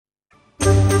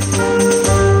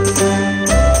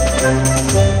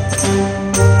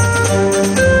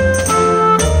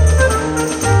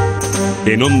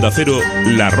En Onda Cero,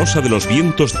 La Rosa de los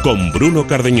Vientos con Bruno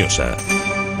Cardeñosa.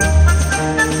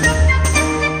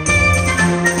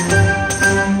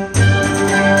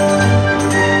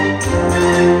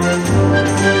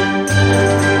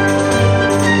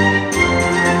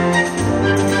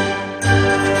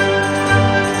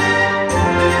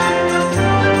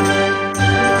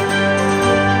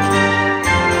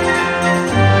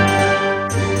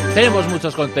 Tenemos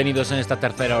muchos contenidos en esta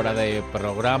tercera hora de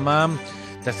programa,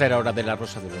 tercera hora de La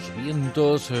Rosa de los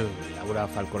Vientos, Laura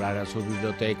Falcolar a su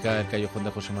biblioteca, el callejón de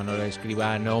José Manuel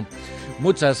Escribano,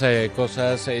 muchas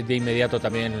cosas. De inmediato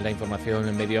también la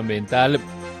información medioambiental,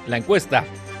 la encuesta.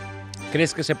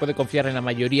 ¿Crees que se puede confiar en la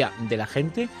mayoría de la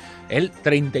gente? El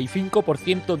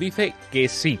 35% dice que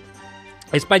sí.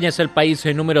 España es el país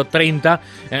número 30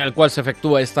 en el cual se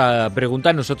efectúa esta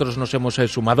pregunta. Nosotros nos hemos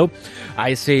sumado a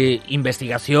esa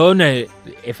investigación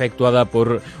efectuada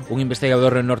por un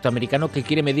investigador norteamericano que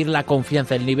quiere medir la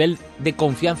confianza, el nivel de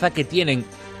confianza que tienen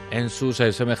en sus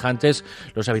semejantes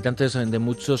los habitantes de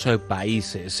muchos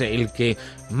países. El que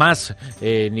más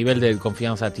nivel de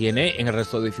confianza tiene en el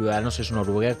resto de ciudadanos es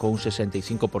Noruega, con un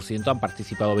 65%. Han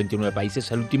participado 29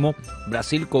 países. El último,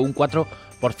 Brasil, con un 4%.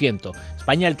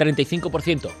 España, el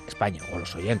 35%. España, o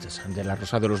los oyentes de La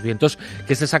Rosa de los Vientos,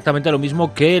 que es exactamente lo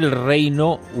mismo que el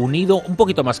Reino Unido, un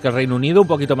poquito más que el Reino Unido, un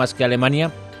poquito más que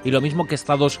Alemania y lo mismo que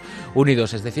Estados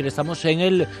Unidos. Es decir, estamos en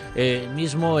el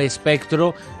mismo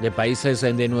espectro de países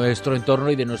de nuestro entorno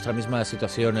y de nuestra misma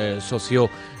situación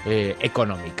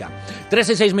socioeconómica. 3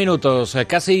 y 6 minutos,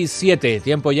 casi 7.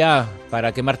 Tiempo ya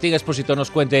para que Martín Expósito nos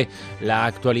cuente la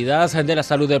actualidad de la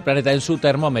salud del planeta en su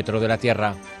termómetro de la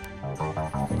Tierra.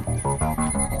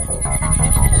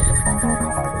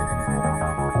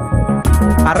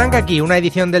 Arranca aquí una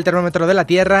edición del Termómetro de la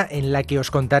Tierra en la que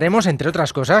os contaremos, entre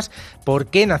otras cosas, por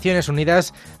qué Naciones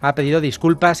Unidas ha pedido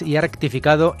disculpas y ha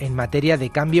rectificado en materia de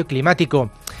cambio climático.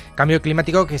 Cambio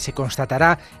climático que se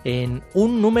constatará en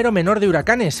un número menor de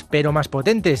huracanes, pero más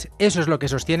potentes. Eso es lo que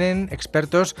sostienen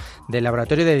expertos del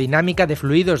Laboratorio de Dinámica de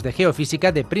Fluidos de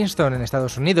Geofísica de Princeton, en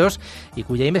Estados Unidos, y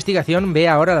cuya investigación ve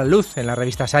ahora la luz en la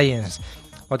revista Science.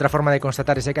 Otra forma de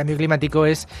constatar ese cambio climático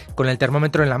es con el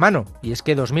termómetro en la mano, y es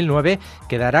que 2009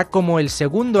 quedará como el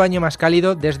segundo año más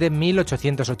cálido desde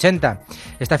 1880.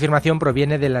 Esta afirmación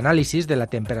proviene del análisis de la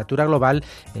temperatura global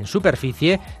en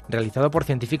superficie realizado por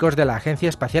científicos de la Agencia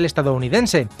Espacial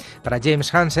Estadounidense. Para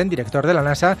James Hansen, director de la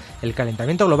NASA, el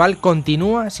calentamiento global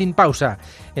continúa sin pausa.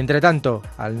 Entre tanto,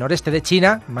 al noreste de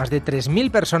China, más de 3.000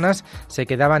 personas se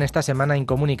quedaban esta semana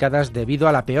incomunicadas debido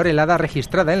a la peor helada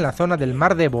registrada en la zona del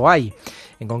mar de Bohai.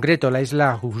 En concreto, la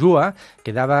isla Huzhua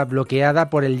quedaba bloqueada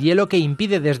por el hielo que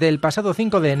impide desde el pasado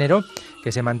 5 de enero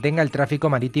que se mantenga el tráfico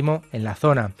marítimo en la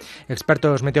zona.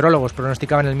 Expertos meteorólogos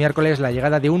pronosticaban el miércoles la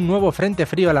llegada de un nuevo frente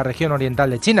frío a la región oriental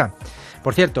de China.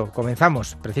 Por cierto,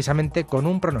 comenzamos precisamente con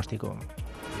un pronóstico.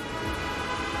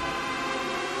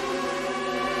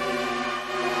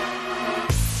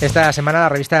 Esta semana la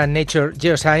revista Nature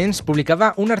Geoscience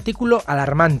publicaba un artículo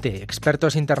alarmante.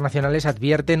 Expertos internacionales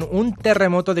advierten un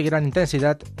terremoto de gran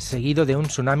intensidad seguido de un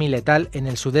tsunami letal en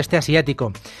el sudeste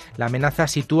asiático. La amenaza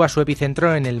sitúa su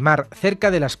epicentro en el mar, cerca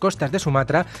de las costas de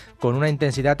Sumatra, con una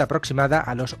intensidad aproximada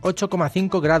a los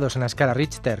 8,5 grados en la escala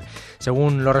Richter.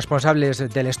 Según los responsables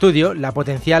del estudio, la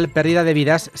potencial pérdida de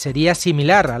vidas sería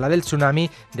similar a la del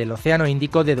tsunami del Océano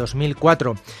Índico de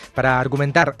 2004. Para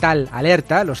argumentar tal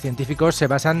alerta, los científicos se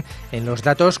basan en los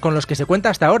datos con los que se cuenta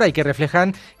hasta ahora y que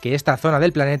reflejan que esta zona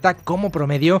del planeta, como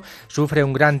promedio, sufre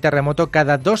un gran terremoto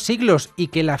cada 2 siglos y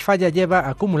que la falla lleva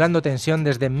acumulando tensión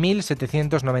desde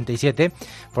 1797,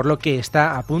 por lo que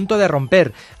está a punto de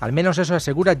romper. Al menos eso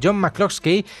asegura John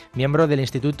McCloskey, miembro del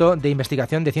Instituto de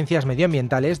Investigación de Ciencias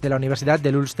Medioambientales de la Universidad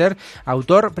de Ulster,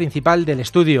 autor principal del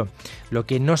estudio. Lo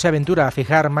que no se aventura a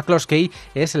fijar McCloskey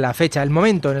es la fecha, el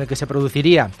momento en el que se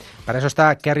produciría. Para eso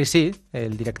está Kerry Seed,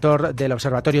 el director del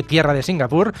Observatorio Tierra de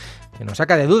Singapur, que nos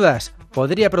saca de dudas.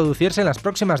 Podría producirse en las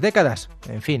próximas décadas.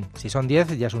 En fin, si son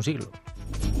 10 ya es un siglo.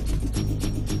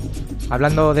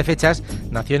 Hablando de fechas,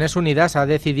 Naciones Unidas ha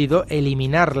decidido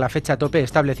eliminar la fecha tope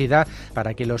establecida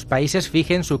para que los países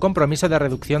fijen su compromiso de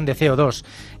reducción de CO2.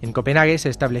 En Copenhague se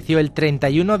estableció el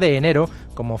 31 de enero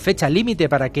como fecha límite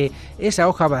para que esa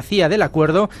hoja vacía del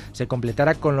acuerdo se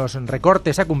completara con los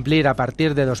recortes a cumplir a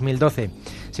partir de 2012.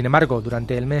 Sin embargo,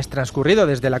 durante el mes transcurrido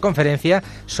desde la conferencia,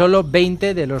 solo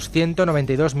 20 de los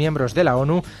 192 miembros de la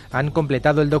ONU han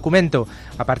completado el documento.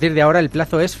 A partir de ahora el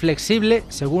plazo es flexible,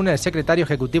 según el secretario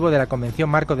ejecutivo de la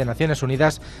Convención Marco de Naciones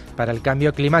Unidas para el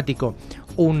Cambio Climático,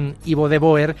 un Ivo de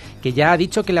Boer, que ya ha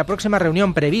dicho que la próxima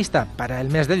reunión prevista para el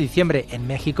mes de diciembre en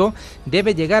México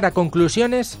debe llegar a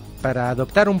conclusiones para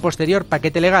adoptar un posterior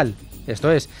paquete legal.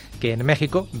 Esto es, que en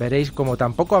México veréis como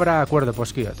tampoco habrá acuerdo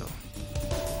post-Kyoto.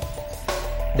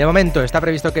 De momento, está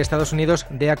previsto que Estados Unidos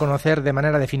dé a conocer de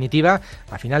manera definitiva,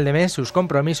 a final de mes, sus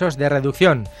compromisos de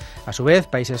reducción. A su vez,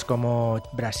 países como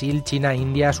Brasil, China,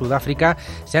 India, Sudáfrica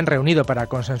se han reunido para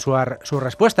consensuar su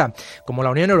respuesta, como la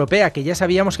Unión Europea, que ya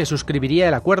sabíamos que suscribiría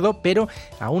el acuerdo, pero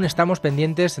aún estamos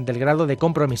pendientes del grado de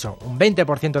compromiso. Un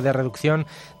 20% de reducción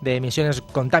de emisiones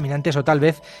contaminantes o tal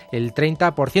vez el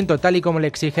 30%, tal y como le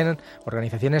exigen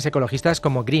organizaciones ecologistas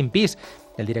como Greenpeace.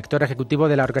 El director ejecutivo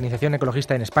de la organización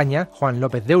ecologista en España, Juan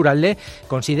López de Uralde,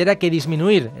 considera que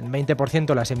disminuir en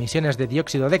 20% las emisiones de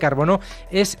dióxido de carbono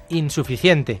es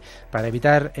insuficiente para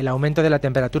evitar el aumento de la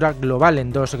temperatura global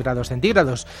en 2 grados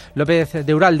centígrados. López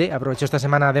de Uralde aprovechó esta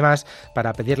semana además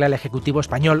para pedirle al Ejecutivo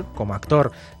español, como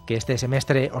actor que este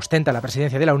semestre ostenta la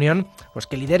presidencia de la Unión, pues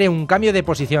que lidere un cambio de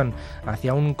posición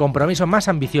hacia un compromiso más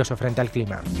ambicioso frente al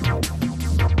clima.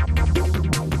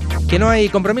 ¿Que no hay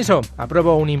compromiso?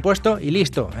 Apruebo un impuesto y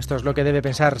listo. Esto es lo que debe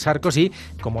pensar Sarkozy.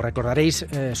 Como recordaréis,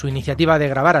 su iniciativa de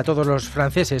gravar a todos los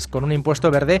franceses con un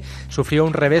impuesto verde sufrió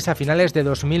un revés a finales de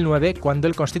 2009 cuando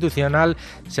el Constitucional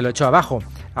se lo echó abajo.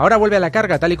 Ahora vuelve a la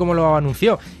carga, tal y como lo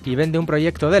anunció, y vende un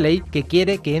proyecto de ley que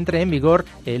quiere que entre en vigor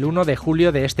el 1 de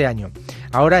julio de este año.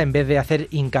 Ahora, en vez de hacer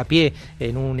hincapié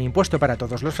en un impuesto para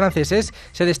todos los franceses,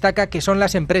 se destaca que son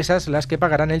las empresas las que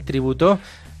pagarán el tributo.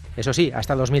 Eso sí,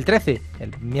 hasta 2013.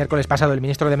 El miércoles pasado el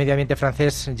ministro de Medio Ambiente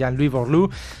francés Jean-Louis Borloo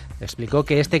explicó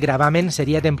que este gravamen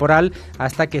sería temporal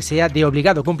hasta que sea de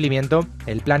obligado cumplimiento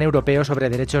el Plan Europeo sobre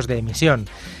Derechos de Emisión.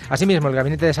 Asimismo, el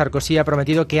gabinete de Sarkozy ha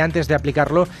prometido que antes de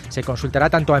aplicarlo se consultará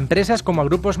tanto a empresas como a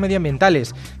grupos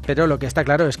medioambientales, pero lo que está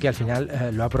claro es que al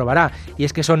final lo aprobará, y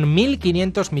es que son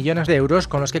 1.500 millones de euros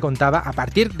con los que contaba a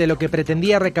partir de lo que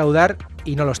pretendía recaudar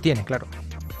y no los tiene, claro.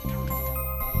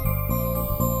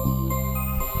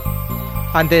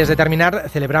 Antes de terminar,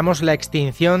 celebramos la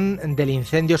extinción del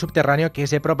incendio subterráneo que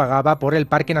se propagaba por el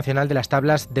Parque Nacional de las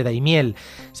Tablas de Daimiel.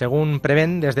 Según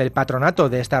prevén desde el patronato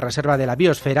de esta reserva de la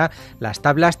biosfera, las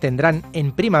tablas tendrán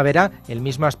en primavera el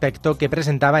mismo aspecto que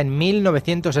presentaba en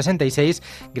 1966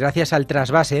 gracias al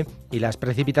trasvase y las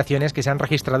precipitaciones que se han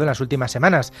registrado en las últimas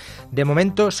semanas. De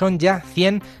momento son ya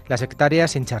 100 las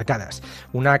hectáreas encharcadas.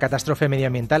 Una catástrofe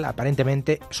medioambiental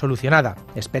aparentemente solucionada.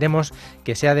 Esperemos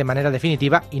que sea de manera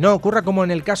definitiva y no ocurra como en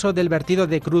el caso del vertido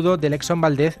de crudo del Exxon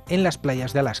Valdez en las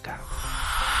playas de Alaska.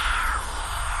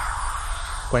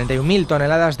 41.000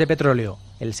 toneladas de petróleo.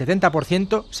 El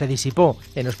 70% se disipó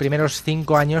en los primeros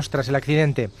 5 años tras el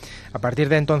accidente. A partir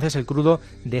de entonces el crudo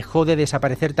dejó de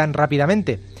desaparecer tan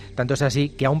rápidamente. Tanto es así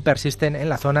que aún persisten en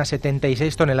la zona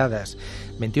 76 toneladas.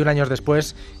 21 años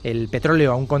después, el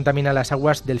petróleo aún contamina las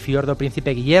aguas del fiordo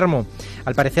Príncipe Guillermo.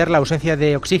 Al parecer, la ausencia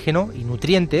de oxígeno y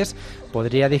nutrientes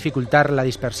podría dificultar la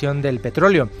dispersión del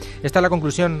petróleo. Esta es la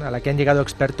conclusión a la que han llegado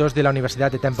expertos de la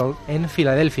Universidad de Temple en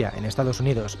Filadelfia, en Estados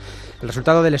Unidos. El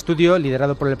resultado del estudio,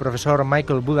 liderado por el profesor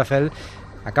Michael Budafeld,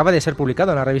 acaba de ser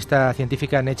publicado en la revista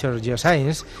científica Nature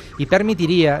Geoscience y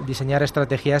permitiría diseñar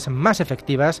estrategias más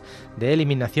efectivas de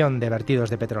eliminación de vertidos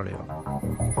de petróleo.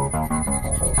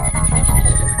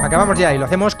 Acabamos ya y lo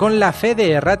hacemos con la fe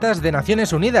de erratas de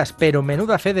Naciones Unidas, pero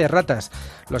menuda fe de erratas.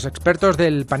 Los expertos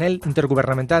del panel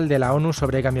intergubernamental de la ONU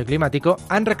sobre cambio climático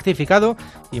han rectificado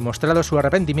y mostrado su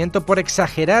arrepentimiento por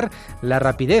exagerar la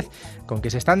rapidez con que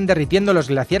se están derritiendo los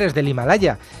glaciares del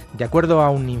Himalaya. De acuerdo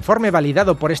a un informe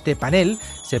validado por este panel,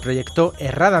 se proyectó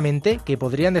erradamente que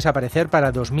podrían desaparecer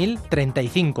para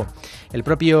 2035. El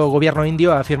propio gobierno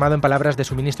indio ha afirmado en palabras de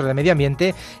su ministro de Medio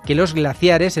Ambiente que los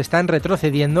glaciares están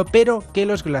retrocediendo, pero que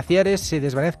los glaciares se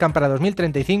desvanezcan para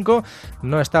 2035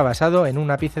 no está basado en un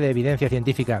ápice de evidencia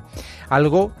científica.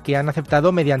 Algo que han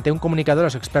aceptado mediante un comunicado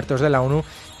los expertos de la ONU,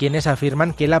 quienes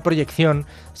afirman que la proyección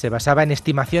se basaba en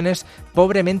estimaciones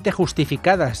pobremente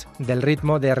justificadas del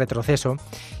ritmo de retroceso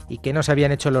y que no se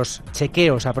habían hecho los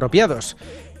chequeos apropiados.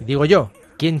 Digo yo,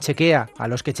 ¿quién chequea a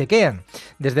los que chequean?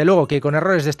 Desde luego que con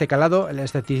errores de este calado, el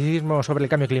escepticismo sobre el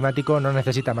cambio climático no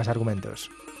necesita más argumentos.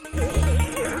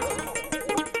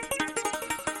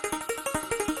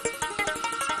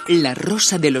 La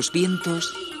rosa de los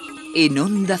vientos en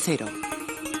Onda Cero.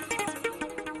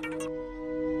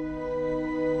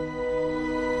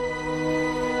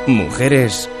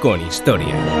 Mujeres con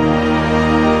historia.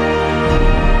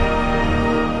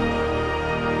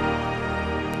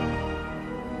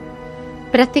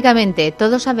 Prácticamente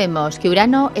todos sabemos que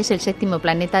Urano es el 7º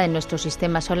planeta de nuestro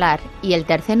sistema solar y el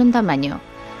tercero en tamaño.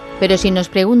 Pero si nos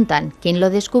preguntan quién lo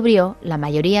descubrió, la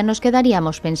mayoría nos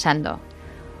quedaríamos pensando.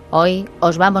 Hoy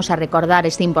os vamos a recordar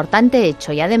este importante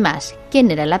hecho y además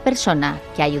quién era la persona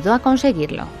que ayudó a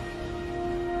conseguirlo.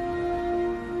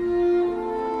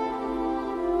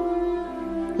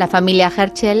 La familia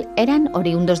Herschel eran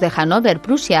oriundos de Hannover,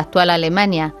 Prusia, actual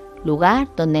Alemania, lugar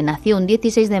donde nació un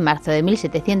 16 de marzo de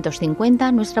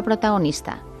 1750 nuestra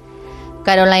protagonista.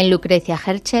 Caroline Lucrecia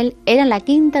Herschel era la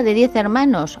quinta de 10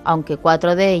 hermanos, aunque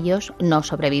 4 de ellos no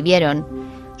sobrevivieron.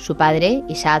 Su padre,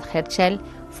 Isaac Herschel,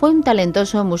 fue un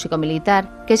talentoso músico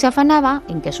militar que se afanaba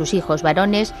en que sus hijos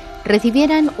varones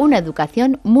recibieran una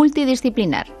educación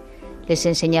multidisciplinar. Les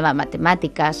enseñaba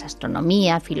matemáticas,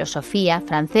 astronomía, filosofía,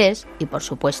 francés y, por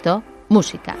supuesto,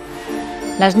 música.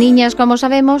 Las niñas, como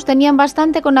sabemos, tenían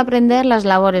bastante con aprender las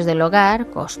labores del hogar,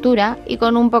 costura y,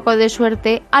 con un poco de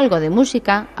suerte, algo de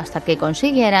música, hasta que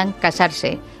consiguieran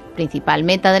casarse, principal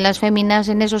meta de las féminas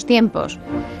en esos tiempos.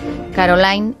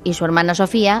 Caroline y su hermana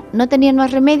Sofía no tenían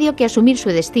más remedio que asumir su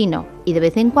destino y de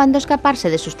vez en cuando escaparse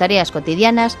de sus tareas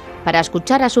cotidianas para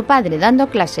escuchar a su padre dando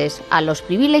clases a los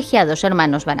privilegiados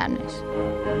hermanos varones.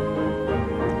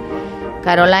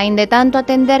 Caroline, de tanto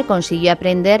atender, consiguió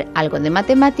aprender algo de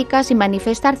matemáticas y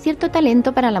manifestar cierto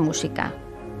talento para la música.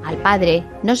 Al padre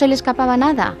no se le escapaba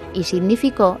nada y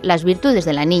significó las virtudes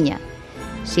de la niña.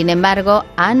 Sin embargo,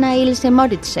 Anna Ilse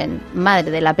Moritzen, madre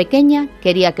de la pequeña,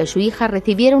 quería que su hija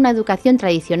recibiera una educación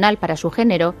tradicional para su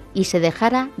género y se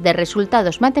dejara de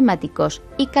resultados matemáticos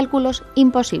y cálculos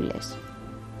imposibles.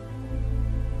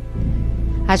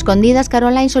 A escondidas,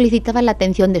 Caroline solicitaba la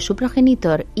atención de su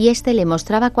progenitor y éste le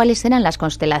mostraba cuáles eran las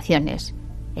constelaciones.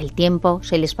 El tiempo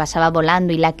se les pasaba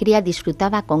volando y la cría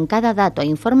disfrutaba con cada dato e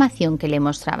información que le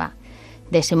mostraba.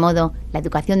 De ese modo, la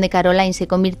educación de Caroline se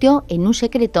convirtió en un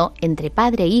secreto entre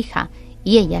padre e hija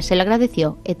y ella se lo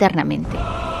agradeció eternamente.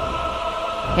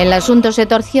 El asunto se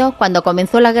torció cuando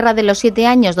comenzó la Guerra de los 7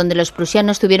 años, donde los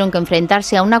prusianos tuvieron que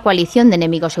enfrentarse a una coalición de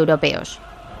enemigos europeos.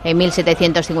 En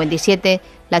 1757,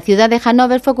 la ciudad de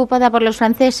Hannover fue ocupada por los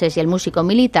franceses y el músico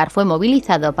militar fue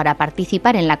movilizado para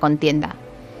participar en la contienda.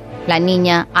 La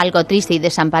niña, algo triste y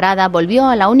desamparada, volvió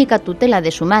a la única tutela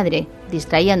de su madre,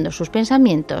 distrayendo sus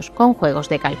pensamientos con juegos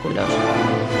de cálculos.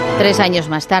 3 años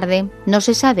más tarde, no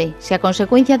se sabe si a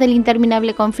consecuencia del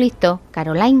interminable conflicto,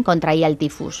 Caroline contraía el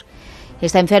tifus.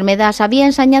 Esta enfermedad se había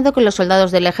ensañado con los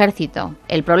soldados del ejército.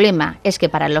 El problema es que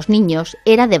para los niños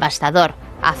era devastador,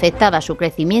 afectaba su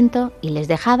crecimiento y les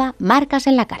dejaba marcas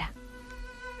en la cara.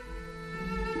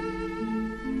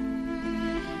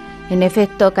 En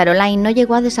efecto, Caroline no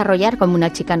llegó a desarrollar como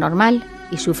una chica normal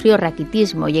y sufrió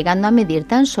raquitismo, llegando a medir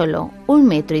tan solo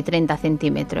 1,30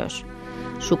 m.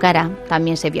 Su cara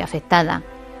también se vio afectada.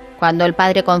 Cuando el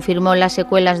padre confirmó las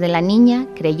secuelas de la niña,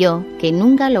 creyó que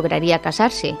nunca lograría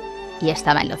casarse, y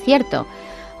estaba en lo cierto,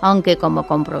 aunque, como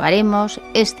comprobaremos,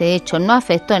 este hecho no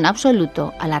afectó en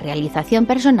absoluto a la realización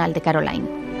personal de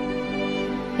Caroline.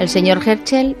 El señor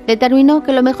Herschel determinó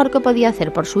que lo mejor que podía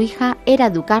hacer por su hija era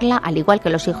educarla al igual que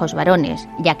los hijos varones,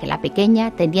 ya que la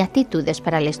pequeña tenía aptitudes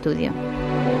para el estudio.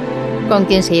 Con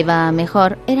quien se llevaba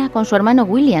mejor era con su hermano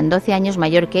William, 12 años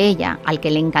mayor que ella, al que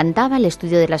le encantaba el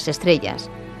estudio de las estrellas.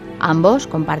 Ambos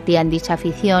compartían dicha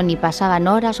afición y pasaban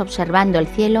horas observando el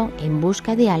cielo en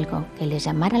busca de algo que les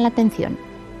llamara la atención.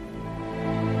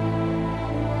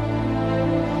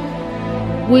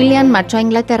 William marchó a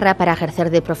Inglaterra para ejercer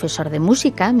de profesor de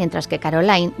música, mientras que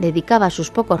Caroline dedicaba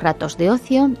sus pocos ratos de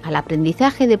ocio al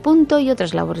aprendizaje de punto y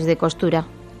otras labores de costura.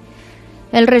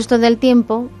 El resto del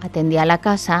tiempo atendía a la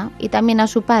casa y también a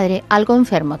su padre, algo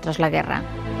enfermo tras la guerra.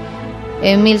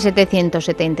 En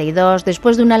 1772,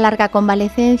 después de una larga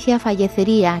convalecencia,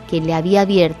 fallecería quien le había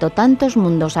abierto tantos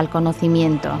mundos al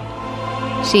conocimiento.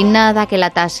 Sin nada que la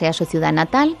atase a su ciudad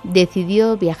natal,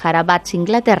 decidió viajar a Bath,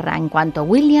 Inglaterra, en cuanto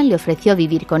William le ofreció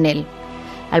vivir con él.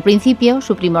 Al principio,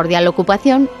 su primordial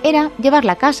ocupación era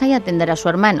llevarla a casa y atender a su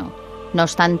hermano. No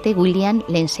obstante, William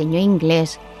le enseñó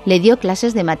inglés, le dio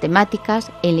clases de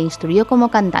matemáticas y le instruyó como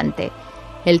cantante.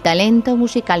 El talento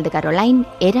musical de Caroline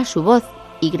era su voz,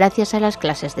 y gracias a las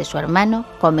clases de su hermano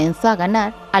comenzó a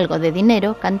ganar algo de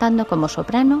dinero cantando como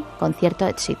soprano con cierto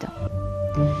éxito.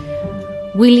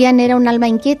 William era un alma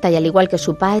inquieta y, al igual que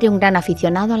su padre, un gran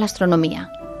aficionado a la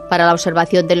astronomía. Para la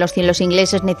observación de los cielos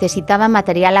ingleses necesitaba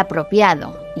material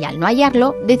apropiado y, al no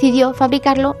hallarlo, decidió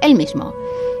fabricarlo él mismo.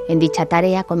 En dicha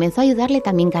tarea comenzó a ayudarle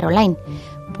también Caroline.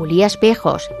 Pulía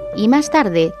espejos y más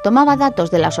tarde tomaba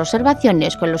datos de las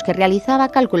observaciones, con los que realizaba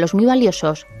cálculos muy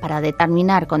valiosos para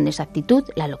determinar con exactitud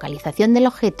la localización del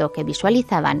objeto que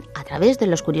visualizaban a través de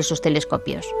los curiosos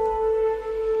telescopios.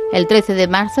 El 13 de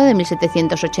marzo de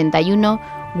 1781,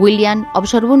 William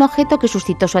observó un objeto que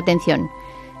suscitó su atención.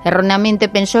 Erróneamente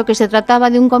pensó que se trataba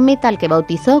de un cometa, al que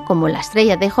bautizó como la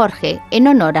estrella de Jorge, en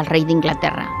honor al rey de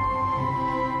Inglaterra.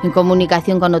 En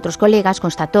comunicación con otros colegas,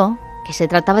 constató que se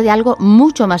trataba de algo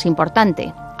mucho más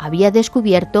importante. Había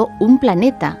descubierto un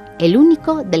planeta, el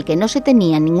único del que no se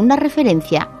tenía ninguna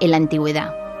referencia en la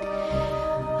antigüedad.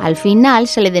 Al final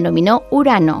se le denominó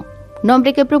Urano,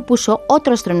 nombre que propuso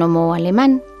otro astrónomo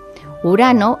alemán.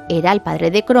 Urano era el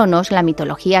padre de Cronos en la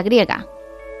mitología griega,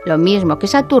 lo mismo que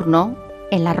Saturno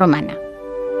en la romana.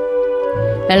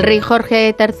 El rey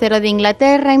Jorge III de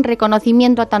Inglaterra, en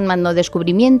reconocimiento a tan magno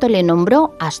descubrimiento, le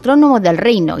nombró astrónomo del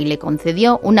reino y le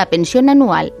concedió una pensión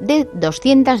anual de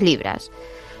 200 libras.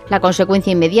 La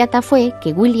consecuencia inmediata fue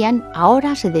que William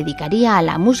ahora se dedicaría a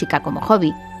la música como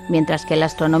hobby, mientras que la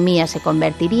astronomía se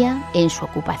convertiría en su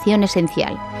ocupación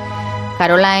esencial.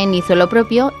 Caroline hizo lo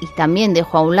propio y también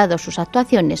dejó a un lado sus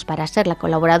actuaciones para ser la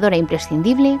colaboradora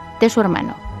imprescindible de su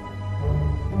hermano.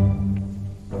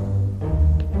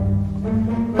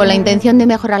 Con la intención de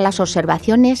mejorar las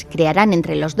observaciones, crearán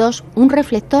entre los dos un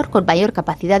reflector con mayor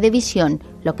capacidad de visión,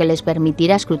 lo que les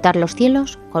permitirá escrutar los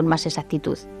cielos con más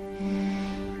exactitud.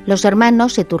 Los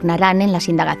hermanos se turnarán en las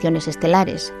indagaciones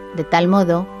estelares, de tal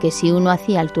modo que si uno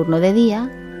hacía el turno de día,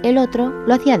 el otro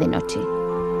lo hacía de noche.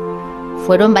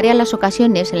 Fueron varias las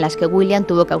ocasiones en las que William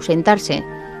tuvo que ausentarse.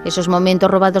 Esos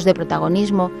momentos robados de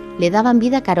protagonismo le daban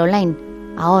vida a Caroline.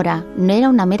 Ahora no era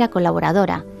una mera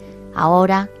colaboradora.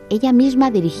 Ahora ella misma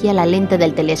dirigía la lente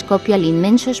del telescopio al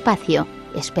inmenso espacio,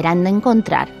 esperando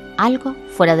encontrar algo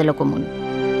fuera de lo común.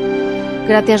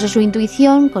 Gracias a su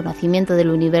intuición, conocimiento del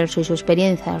universo y su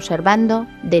experiencia observando,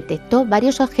 detectó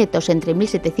varios objetos entre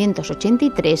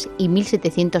 1783 y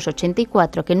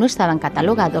 1784 que no estaban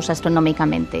catalogados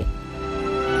astronómicamente.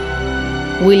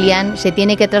 William se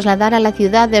tiene que trasladar a la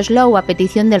ciudad de Slough a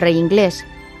petición del rey inglés.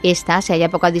 Esta se halla a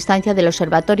poca distancia del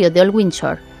observatorio de Old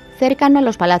Windsor, cercano a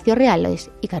los palacios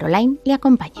reales, y Caroline le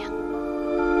acompaña.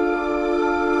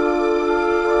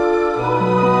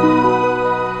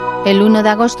 El 1 de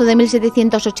agosto de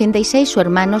 1786 su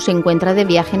hermano se encuentra de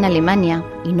viaje en Alemania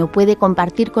y no puede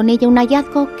compartir con ella un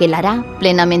hallazgo que la hará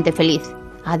plenamente feliz.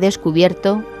 Ha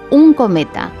descubierto un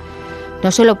cometa.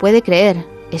 No se lo puede creer,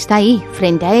 está ahí,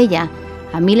 frente a ella,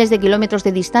 a miles de kilómetros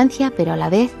de distancia, pero a la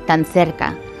vez tan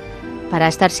cerca. Para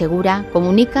estar segura,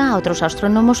 comunica a otros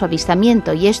astrónomos su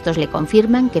avistamiento y estos le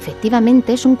confirman que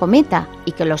efectivamente es un cometa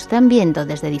y que lo están viendo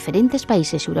desde diferentes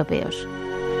países europeos.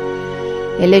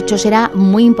 El hecho será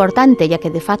muy importante, ya que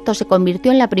de facto se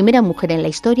convirtió en la primera mujer en la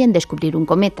historia en descubrir un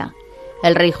cometa.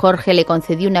 El rey Jorge le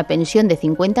concedió una pensión de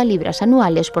 50 libras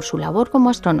anuales por su labor como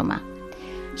astrónoma.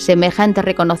 Semejante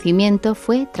reconocimiento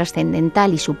fue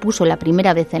trascendental y supuso la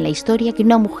primera vez en la historia que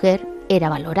una mujer era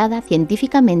valorada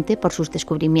científicamente por sus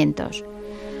descubrimientos.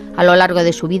 A lo largo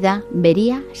de su vida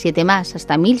vería 7 más,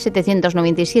 hasta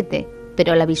 1797,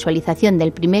 pero la visualización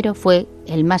del primero fue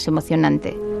el más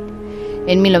emocionante.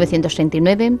 En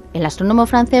 1939, el astrónomo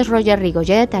francés Roger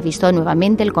Rigoyet avistó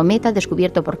nuevamente el cometa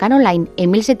descubierto por Caroline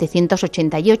en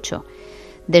 1788.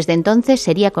 Desde entonces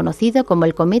sería conocido como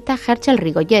el cometa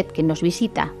Herschel-Rigoyet, que nos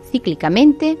visita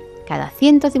cíclicamente cada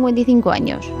 155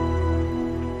 años.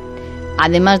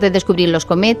 Además de descubrir los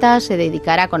cometas, se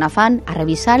dedicará con afán a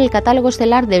revisar el catálogo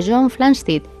estelar de John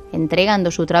Flamsteed,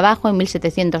 entregando su trabajo en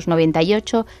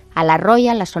 1798 a la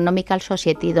Royal Astronomical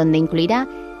Society, donde incluirá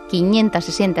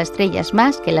 560 estrellas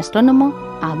más que el astrónomo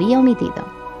había omitido.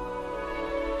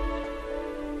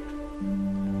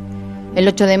 El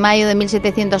 8 de mayo de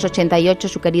 1788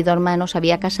 su querido hermano se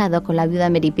había casado con la viuda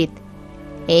Mary Pitt.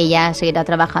 Ella seguirá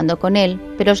trabajando con él,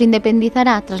 pero se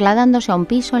independizará trasladándose a un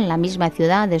piso en la misma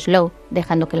ciudad de Slough,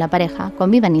 dejando que la pareja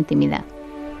conviva en intimidad.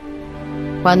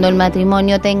 Cuando el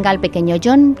matrimonio tenga al pequeño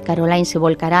John, Caroline se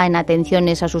volcará en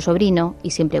atenciones a su sobrino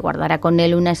y siempre guardará con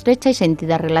él una estrecha y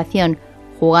sentida relación,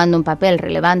 jugando un papel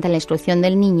relevante en la instrucción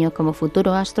del niño como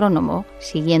futuro astrónomo,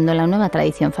 siguiendo la nueva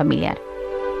tradición familiar.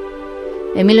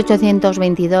 En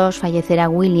 1822 fallecerá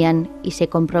William y se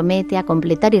compromete a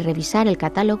completar y revisar el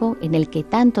catálogo en el que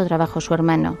tanto trabajó su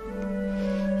hermano.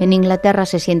 En Inglaterra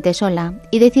se siente sola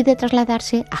y decide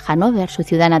trasladarse a Hannover, su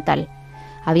ciudad natal.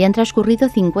 Habían transcurrido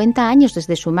 50 años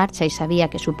desde su marcha y sabía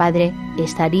que su padre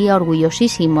estaría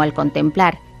orgullosísimo al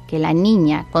contemplar que la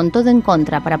niña, con todo en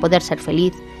contra para poder ser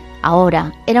feliz,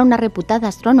 ahora era una reputada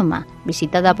astrónoma,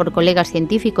 visitada por colegas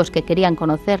científicos que querían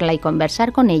conocerla y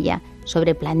conversar con ella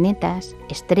sobre planetas,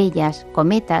 estrellas,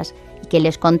 cometas, y que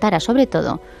les contara sobre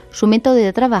todo su método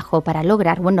de trabajo para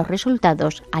lograr buenos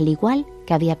resultados, al igual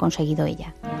que había conseguido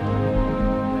ella.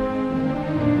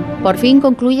 Por fin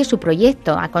concluye su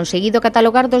proyecto. Ha conseguido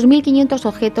catalogar 2.500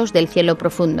 objetos del cielo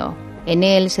profundo. En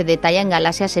él se detallan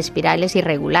galaxias espirales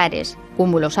irregulares,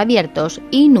 cúmulos abiertos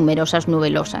y numerosas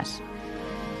nebulosas.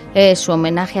 Es su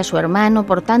homenaje a su hermano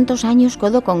por tantos años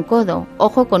codo con codo,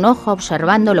 ojo con ojo,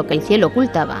 observando lo que el cielo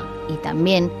ocultaba, y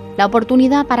también la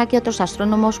oportunidad para que otros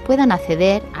astrónomos puedan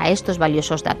acceder a estos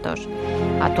valiosos datos.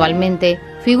 Actualmente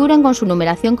figuran con su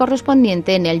numeración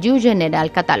correspondiente en el Kew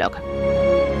General Catalogue.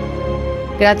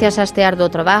 Gracias a este arduo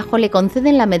trabajo le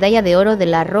conceden la medalla de oro de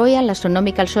la Royal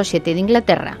Astronomical Society de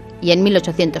Inglaterra y en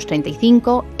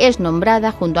 1835 es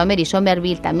nombrada junto a Mary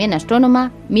Somerville, también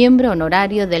astrónoma, miembro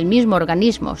honorario del mismo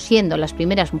organismo, siendo las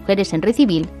primeras mujeres en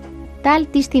recibir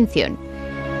tal distinción.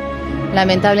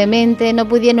 Lamentablemente no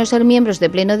pudieron ser miembros de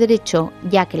pleno derecho,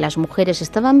 ya que las mujeres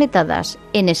estaban vetadas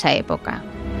en esa época.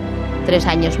 3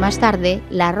 años más tarde,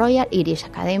 la Royal Irish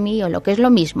Academy, o lo que es lo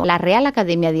mismo, la Real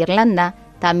Academia de Irlanda,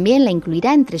 también la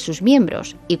incluirá entre sus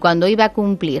miembros, y cuando iba a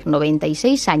cumplir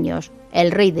 96 años,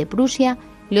 el rey de Prusia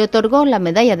le otorgó la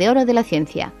medalla de oro de la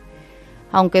ciencia.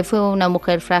 Aunque fue una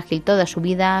mujer frágil toda su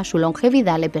vida, su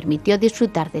longevidad le permitió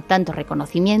disfrutar de tanto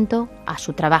reconocimiento a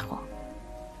su trabajo.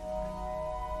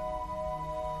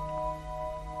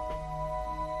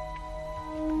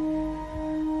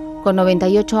 Con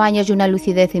 98 años y una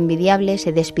lucidez envidiable,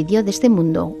 se despidió de este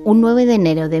mundo un 9 de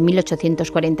enero de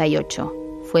 1848.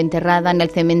 Fue enterrada en el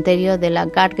cementerio de la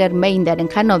Gärtnergemeinde en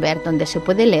Hannover, donde se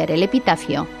puede leer el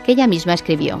epitafio que ella misma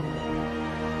escribió.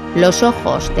 Los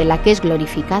ojos de la que es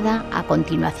glorificada a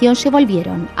continuación se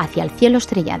volvieron hacia el cielo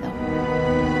estrellado.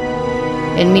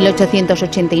 En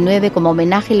 1889, como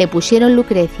homenaje, le pusieron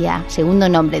Lucrecia, segundo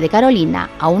nombre de Carolina,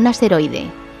 a un asteroide,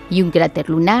 y un cráter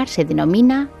lunar se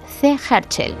denomina C.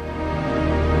 Herschel.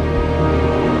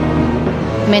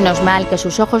 Menos mal que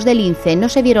sus ojos de lince no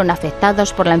se vieron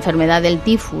afectados por la enfermedad del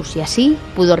tifus y así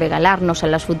pudo regalarnos a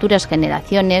las futuras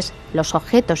generaciones los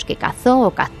objetos que cazó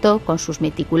o captó con sus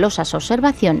meticulosas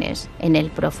observaciones en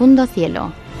el profundo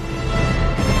cielo.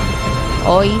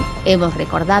 Hoy hemos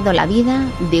recordado la vida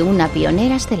de una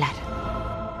pionera estelar.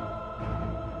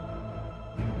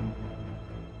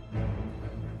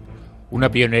 Una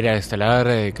pionera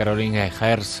estelar, Caroline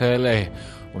Herschel,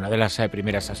 una de las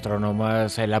primeras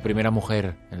astrónomas, la primera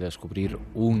mujer en descubrir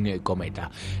un cometa.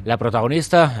 La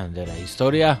protagonista de la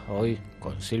historia, hoy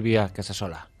con Silvia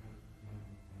Casasola.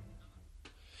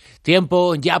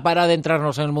 Tiempo ya para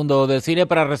adentrarnos en el mundo del cine,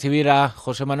 para recibir a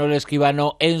José Manuel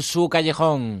Escribano en su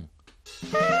callejón.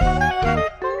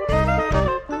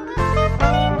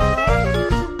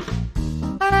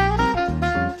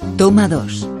 Toma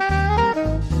 2.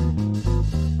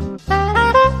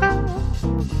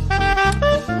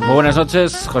 Muy buenas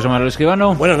noches, José Manuel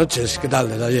Escribano. Buenas noches, ¿qué tal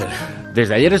desde ayer?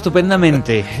 Desde ayer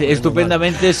estupendamente,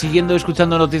 siguiendo,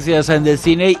 escuchando noticias del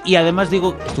cine y además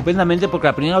digo estupendamente porque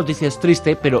la primera noticia es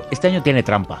triste, pero este año tiene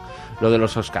trampa, lo de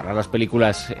los Oscar, a las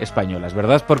películas españolas,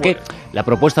 ¿verdad? Porque la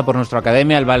propuesta por nuestra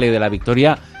academia, el Baile de la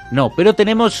Victoria, no, pero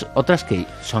tenemos otras que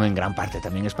son en gran parte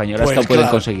también españolas que pueden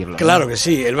conseguirlo. Claro, ¿no? Que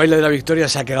sí, el Baile de la Victoria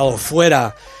se ha quedado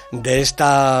fuera de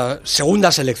esta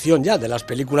segunda selección ya de las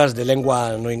películas de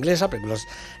lengua no inglesa, películas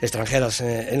extranjeras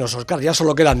en los Oscars, ya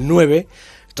solo quedan 9.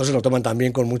 Entonces lo toman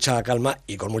también con mucha calma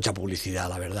y con mucha publicidad,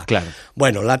 la verdad. Claro.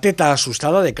 Bueno, La teta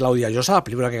asustada de Claudia Llosa, la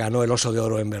película que ganó el Oso de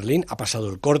Oro en Berlín, ha pasado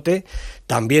el corte.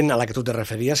 También a la que tú te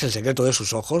referías, El secreto de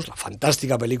sus ojos, la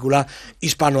fantástica película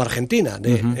hispano-argentina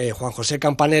de Juan José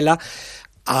Campanella.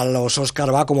 A los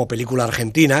Oscar va como película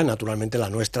argentina, naturalmente la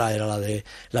nuestra era la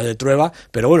de Trueba,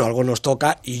 pero bueno, algo nos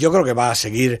toca y yo creo que va a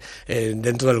seguir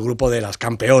dentro del grupo de las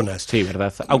campeonas. Sí,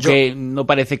 verdad. Aunque no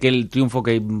parece que el triunfo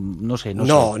que no sé.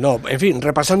 No, en fin,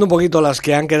 repasando un poquito las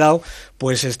que han quedado,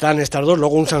 pues están estas dos,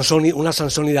 luego una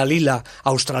Sansoni Dalila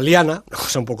australiana, una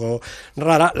cosa un poco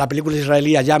rara, la película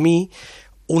israelí Yami,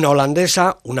 una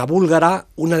holandesa, una búlgara,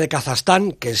 una de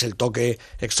Kazajstán, que es el toque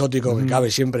exótico que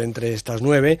cabe siempre entre estas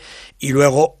 9, y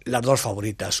luego las dos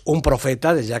favoritas, Un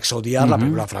profeta de Jacques Audiard, la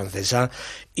película francesa,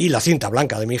 y La cinta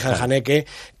blanca de Michael Haneke,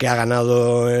 que ha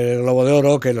ganado el Globo de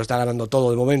Oro, que lo está ganando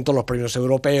todo de momento, los premios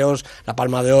europeos, la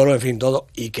Palma de Oro, en fin, todo,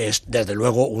 y que es desde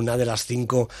luego una de las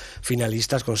 5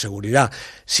 finalistas con seguridad.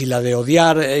 Si la de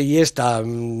Audiard y esta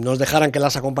nos dejaran que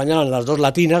las acompañaran las dos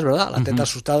latinas, ¿verdad? La teta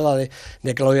asustada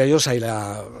de Claudia Llosa y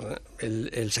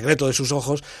el secreto de sus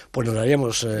ojos, pues nos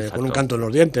daríamos con un canto en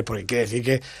los dientes, porque quiere decir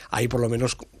que hay por lo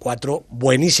menos 4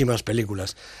 buenísimas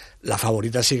películas. La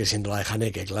favorita sigue siendo la de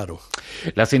Haneke, claro.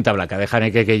 La cinta blanca de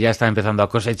Haneke, que ya está empezando a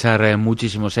cosechar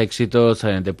muchísimos éxitos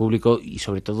de público y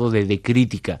sobre todo de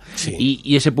crítica. Sí.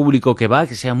 Y ese público que va,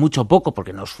 que sea mucho o poco,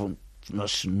 porque no no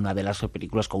es una de las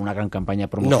películas con una gran campaña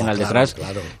promocional detrás,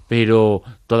 claro. Pero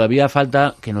todavía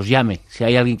falta que nos llame, si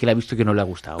hay alguien que la ha visto y que no le ha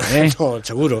gustado. No,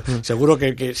 seguro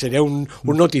que sería un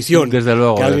notición. Desde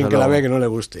luego. Que alguien que la vea que no le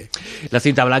guste. La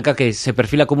cinta blanca, que se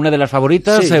perfila como una de las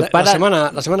favoritas. Sí,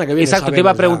 la semana que viene. Exacto, te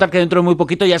iba a preguntar que dentro de muy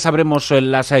poquito ya sabremos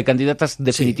las candidatas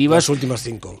definitivas. Sí, las últimas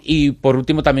 5. Y por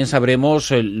último también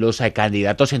sabremos los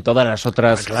candidatos en todas las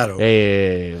otras... Claro.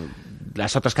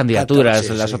 Las otras candidaturas,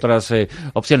 las otras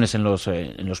opciones en los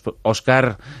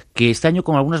Oscar, que este año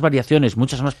con algunas variaciones,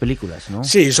 muchas más películas, ¿no?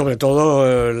 Sí, sobre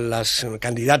todo las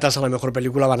candidatas a la mejor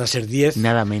película van a ser 10.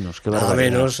 Nada menos, qué nada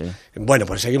barbaridad. Menos. Sí. Bueno,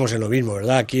 pues seguimos en lo mismo,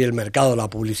 ¿verdad? Aquí el mercado, la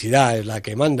publicidad es la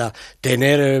que manda.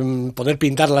 Poder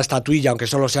pintar la estatuilla, aunque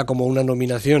solo sea como una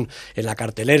nominación en la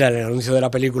cartelera, en el anuncio de la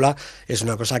película, es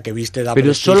una cosa que viste da Pero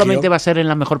prestigio. solamente va a ser en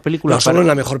la mejor película. No, solo en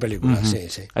la mejor película,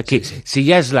 sí. Aquí, si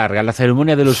ya es larga la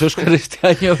ceremonia de los Oscars este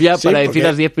año ya para decir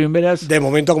las 10 primeras. De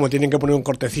momento, como tienen que poner un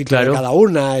cortecito de cada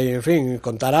una y, en fin,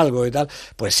 contar algo y tal,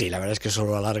 pues sí, la verdad es que eso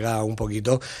lo alarga un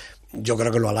poquito. Yo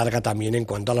creo que lo alarga también en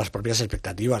cuanto a las propias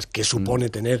expectativas. ¿Qué supone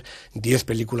tener 10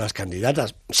 películas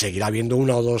candidatas? Seguirá habiendo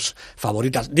una o dos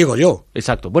favoritas, digo yo.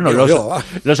 Exacto. Bueno,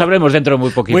 lo sabremos dentro de muy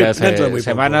poquitas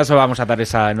semanas. Poco. Vamos a dar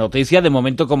esa noticia. De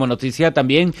momento, como noticia,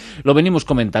 también lo venimos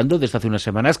comentando desde hace unas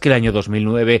semanas, que el año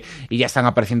 2009 y ya están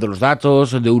apareciendo los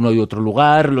datos de uno y otro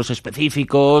lugar, los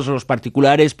específicos, los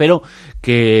particulares, pero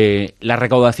que la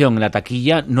recaudación en la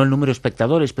taquilla, no el número de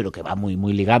espectadores, pero que va muy,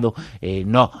 muy ligado,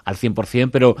 no al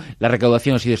 100%, pero la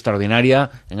recaudación ha sido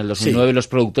extraordinaria. En el 2009 los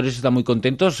productores están muy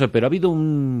contentos, pero ha habido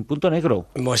un punto negro.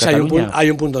 Pues hay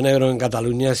un punto negro en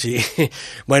Cataluña, sí.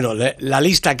 Bueno, la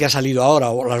lista que ha salido ahora,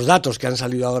 o los datos que han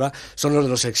salido ahora, son los de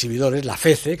los exhibidores. La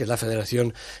FECE, que es la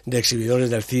Federación de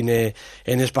Exhibidores del Cine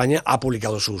en España, ha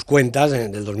publicado sus cuentas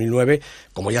del 2009,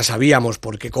 como ya sabíamos,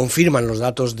 porque confirman los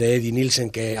datos de Eddie Nielsen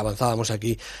que avanzábamos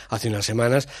aquí hace unas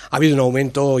semanas. Ha habido un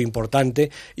aumento importante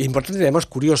y además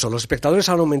curioso. Los espectadores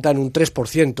han aumentado en un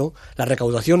 3%, la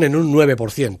recaudación en un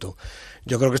 9%.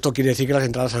 Yo creo que esto quiere decir que las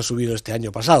entradas han subido este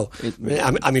año pasado,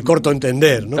 a mi corto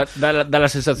entender, ¿no? Da la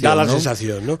sensación, Da la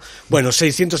sensación, ¿no? Bueno,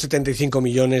 675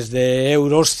 millones de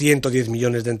euros, 110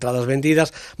 millones de entradas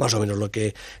vendidas, más o menos lo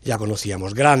que ya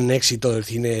conocíamos. Gran éxito del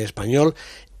cine español.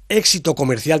 Éxito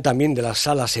comercial también de las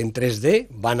salas en 3D,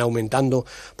 van aumentando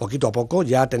poquito a poco,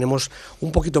 ya tenemos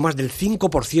un poquito más del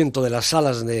 5% de las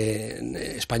salas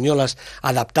españolas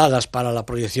adaptadas para la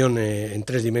proyección en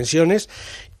 3 dimensiones,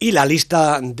 y la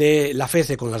lista de la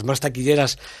FECE con las más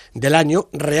taquilleras del año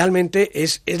realmente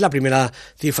es la primera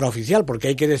cifra oficial, porque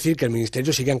hay que decir que el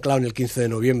Ministerio sigue anclado en el 15 de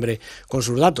noviembre con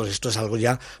sus datos. Esto es algo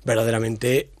ya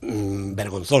verdaderamente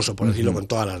vergonzoso, por decirlo con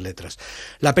todas las letras.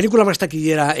 La película más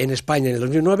taquillera en España en el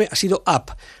 2009 ha sido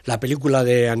Up, la película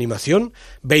de animación,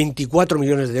 24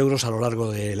 millones de euros a lo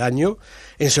largo del año.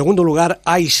 En segundo lugar,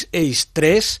 Ice Age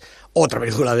 3, otra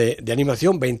película de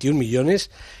animación, 21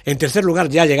 millones. En tercer lugar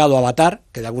ya ha llegado Avatar,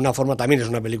 que de alguna forma también es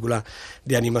una película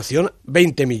de animación,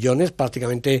 20 millones,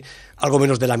 prácticamente algo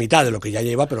menos de la mitad de lo que ya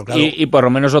lleva, pero claro... Y por lo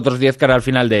menos otros 10 cara al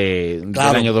final del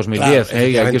año 2010,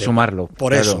 y hay que sumarlo.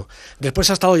 Por eso. Después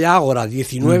ha estado ya Ágora,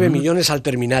 19 millones al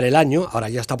terminar el año, ahora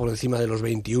ya está por encima de los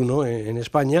 21 en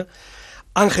España.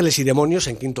 Ángeles y Demonios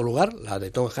en quinto lugar, la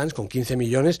de Tom Hanks con 15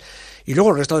 millones, y luego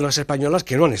el resto de las españolas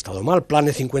que no han estado mal.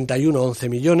 Planet 51, 11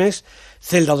 millones,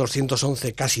 Zelda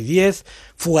 211, casi 10,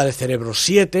 Fuga de Cerebros,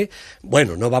 7.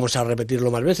 Bueno, no vamos a repetirlo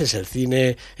más veces, el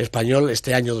cine español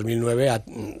este año 2009 ha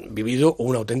vivido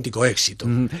un auténtico éxito.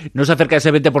 No se acerca a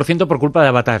ese 20% por culpa de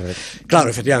Avatar. Claro,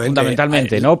 efectivamente.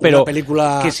 Fundamentalmente, ¿no? Pero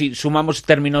película... que si sumamos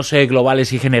términos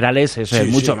globales y generales, es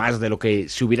mucho más de lo que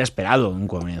se hubiera esperado en un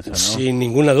comienzo, ¿no? Sin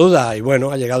ninguna duda, y bueno,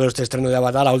 ha llegado este estreno de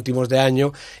Avatar a últimos de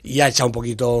año y ha echado un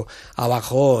poquito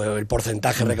abajo el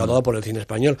porcentaje recaudado por el cine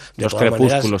español. De los todas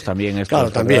crepúsculos maneras, también. Claro,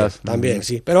 también,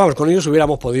 sí. Pero vamos, con ellos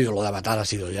hubiéramos podido. Lo de Avatar ha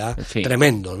sido ya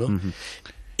tremendo, ¿no?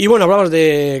 Y bueno, hablabas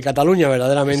de Cataluña,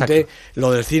 verdaderamente. Exacto.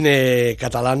 Lo del cine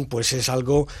catalán pues es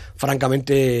algo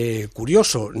francamente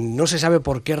curioso. No se sabe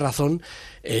por qué razón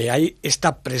hay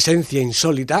esta presencia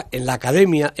insólita en la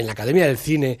Academia del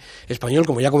Cine Español,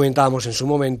 como ya comentábamos en su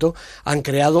momento, han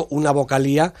creado una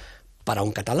vocalía para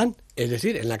un catalán. Es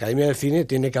decir, en la Academia del Cine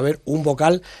tiene que haber un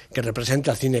vocal que represente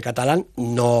al cine catalán,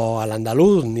 no al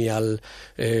andaluz, ni al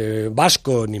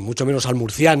vasco, ni mucho menos al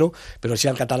murciano, pero sí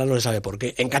al catalán. No se sabe por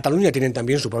qué. En Cataluña tienen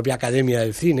también su propia Academia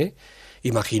del Cine,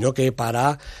 imagino que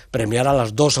para premiar a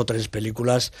las 2 o 3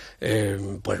 películas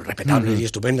pues respetables y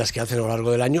estupendas que hacen a lo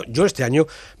largo del año. Yo este año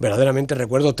verdaderamente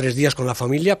recuerdo 3 días con la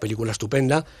familia, película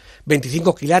estupenda.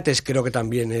 25 quilates creo que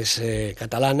también es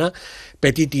catalana.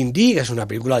 Petit Indi, que es una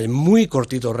película de muy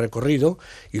cortito recorrido,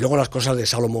 y luego las cosas de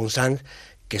Salomón Sanz,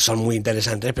 que son muy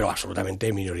interesantes, pero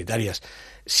absolutamente minoritarias.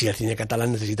 Si el cine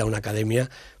catalán necesita una academia,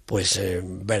 pues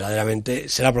verdaderamente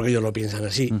será porque ellos lo piensan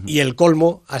así. Y el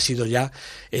colmo ha sido ya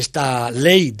esta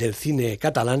ley del cine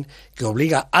catalán que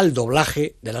obliga al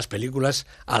doblaje de las películas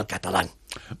al catalán.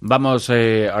 Vamos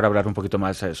ahora a hablar un poquito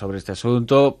más sobre este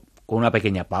asunto, con una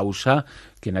pequeña pausa,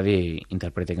 que nadie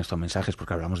interprete en estos mensajes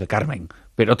porque hablamos de Carmen,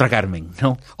 pero otra Carmen,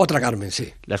 ¿no? Otra Carmen,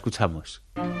 sí. La escuchamos.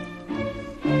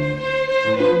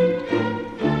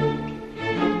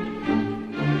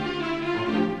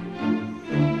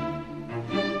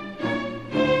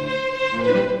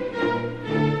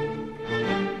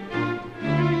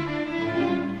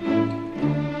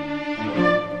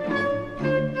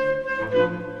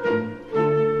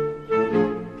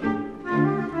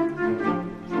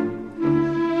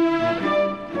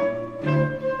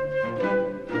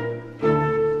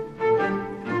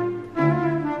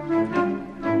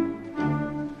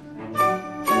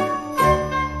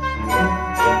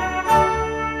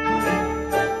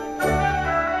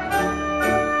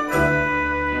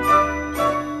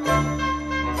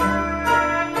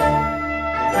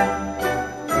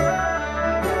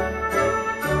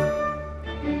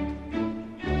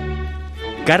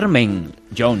 Carmen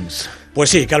Jones. Pues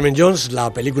sí, Carmen Jones,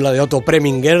 la película de Otto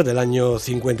Preminger del año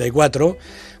 54,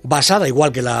 basada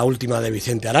igual que la última de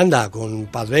Vicente Aranda, con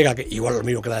Paz Vega, que igual lo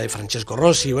mismo que la de Francesco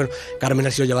Rossi. Bueno, Carmen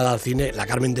ha sido llevada al cine, la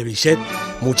Carmen de Bizet,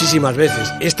 muchísimas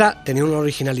veces. Esta tenía una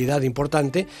originalidad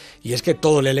importante, y es que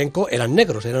todo el elenco eran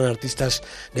negros, eran artistas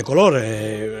de color.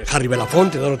 Harry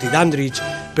Belafonte, Dorothy Dandridge,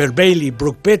 Pearl Bailey,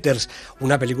 Brooke Peters,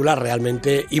 una película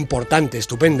realmente importante,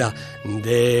 estupenda,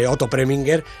 de Otto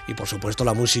Preminger, y por supuesto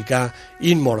la música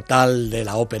inmortal de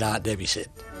la ópera de Bizet.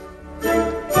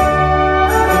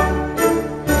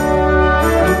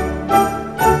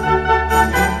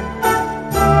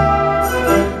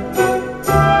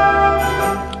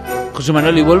 José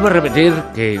Manuel, y vuelvo a repetir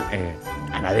que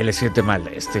a nadie le siente mal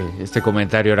este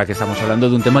comentario ahora que estamos hablando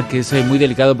de un tema que es muy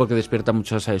delicado porque despierta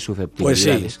muchas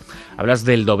susceptibilidades. Pues sí. Hablas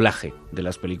del doblaje de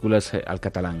las películas al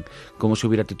catalán. ¿Cómo se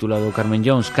hubiera titulado Carmen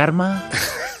Jones? ¿Karma?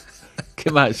 ¿Qué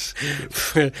más?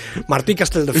 Martí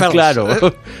Castelldefels. Claro.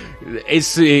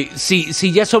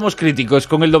 Si ya somos críticos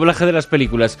con el doblaje de las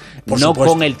películas, por no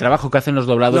supuesto, con el trabajo que hacen los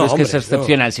dobladores, no, hombre, que es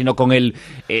excepcional, no, sino con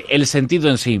el sentido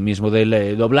en sí mismo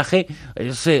del doblaje,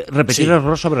 es repetir sí,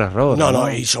 error sobre error.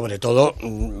 No, y sobre todo,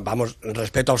 vamos,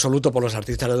 respeto absoluto por los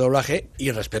artistas de doblaje y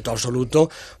respeto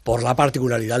absoluto por la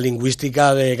particularidad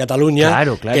lingüística de Cataluña,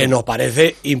 claro. Que nos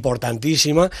parece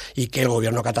importantísima y que el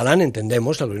gobierno catalán,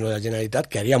 entendemos, el gobierno de la Generalitat,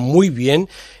 que haría muy bien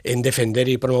en defender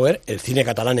y promover el cine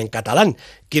catalán en catalán.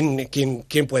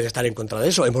 ¿Quién puede estar en contra de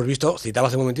eso? Hemos visto, citaba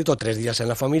hace un momentito, 3 días en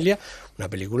la familia, una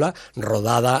película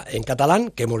rodada en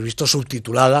catalán, que hemos visto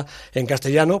subtitulada en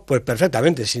castellano, pues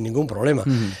perfectamente, sin ningún problema.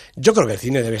 Yo creo que el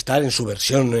cine debe estar en su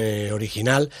versión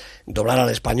original. Doblar al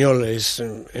español es,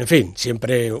 en fin,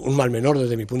 siempre un mal menor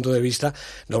desde mi punto de vista.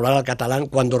 Doblar al catalán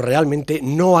cuando realmente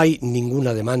no hay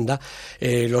ninguna demanda.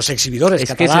 Los exhibidores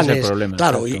catalanes, que ese es el problema,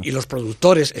 claro, y los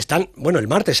productores están, bueno, el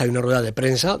martes hay una rueda de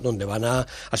prensa donde van a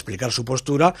explicar su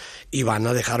postura y van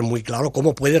a dejar muy claro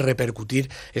cómo puede repercutir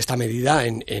esta medida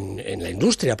en la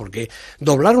industria, porque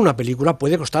doblar una película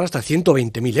puede costar hasta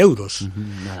 120.000 euros.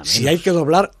 Si hay que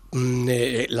doblar,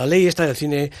 la ley esta del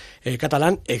cine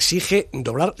catalán exige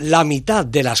doblar la mitad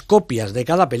de las copias de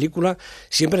cada película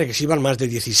siempre que exhiban más de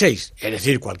 16. Es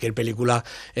decir, cualquier película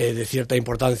de cierta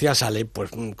importancia sale pues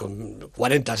con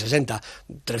 40, 60,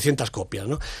 300 copias,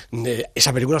 ¿no?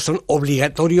 Esas películas son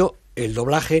obligatorio el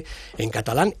doblaje en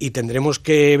catalán, y tendremos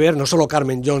que ver no solo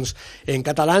Carmen Jones en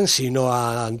catalán, sino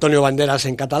a Antonio Banderas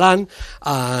en catalán,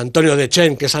 a Antonio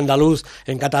Dechen, que es andaluz,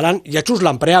 en catalán, y a Chus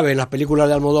Lampreave en las películas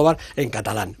de Almodóvar en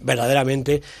catalán.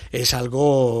 Verdaderamente es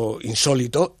algo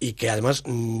insólito y que además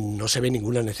no se ve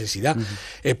ninguna necesidad.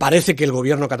 Parece que el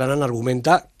gobierno catalán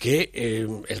argumenta que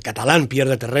el catalán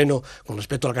pierde terreno con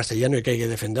respecto al castellano y que hay que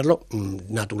defenderlo.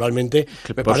 Naturalmente,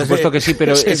 me por parece supuesto que sí,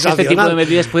 pero este tipo de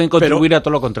medidas pueden contribuir a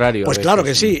todo lo contrario. Pues claro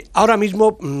que sí. Ahora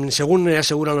mismo, según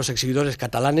aseguran los exhibidores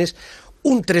catalanes,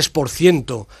 un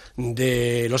 3%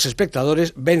 de los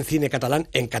espectadores ven cine catalán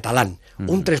en catalán.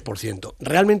 Un 3%.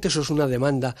 Realmente eso es una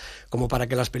demanda como para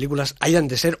que las películas hayan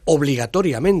de ser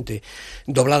obligatoriamente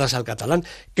dobladas al catalán.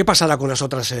 ¿Qué pasará con las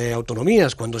otras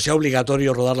autonomías cuando sea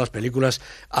obligatorio rodar las películas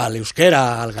al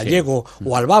euskera, al gallego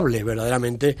o al bable?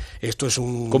 Verdaderamente esto es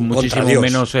un con muchísimo contradios.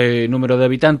 menos número de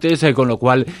habitantes, con lo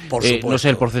cual no sé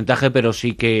el porcentaje, pero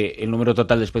sí que el número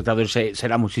total de espectadores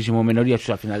será muchísimo menor, y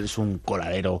eso al final es un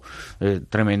coladero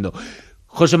tremendo.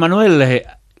 José Manuel,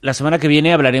 La semana que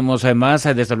viene hablaremos más,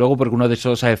 desde luego, porque uno de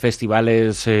esos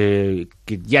festivales que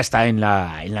ya está en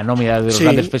la nómina de los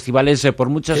grandes festivales por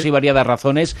muchas y variadas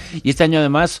razones, y este año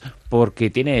además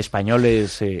porque tiene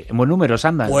españoles en buen número,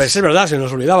 Sundance. Pues es verdad, se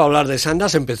nos olvidaba hablar de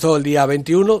Sundance. Empezó el día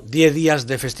 21, 10 días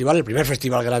de festival, el primer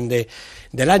festival grande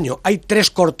del año. Hay 3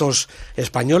 cortos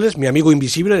españoles: Mi amigo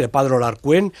invisible, de Padro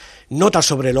Larcuen, Notas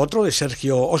sobre el otro, de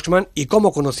Sergio Oxman, y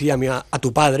Cómo conocí a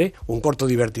tu padre, un corto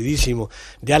divertidísimo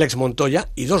de Alex Montoya,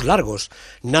 y 2 largos,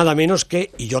 nada menos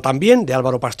que Y yo también, de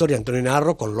Álvaro Pastor y Antonio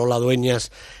Navarro, con Lola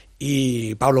Dueñas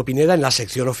y Pablo Pineda en la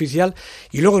sección oficial,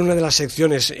 y luego en una de las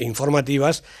secciones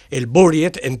informativas, el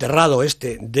Buried, enterrado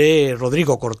de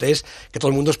Rodrigo Cortés, que todo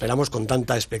el mundo esperamos con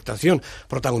tanta expectación,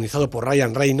 protagonizado por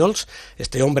Ryan Reynolds,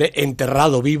 este hombre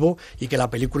enterrado vivo, y que la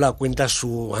película cuenta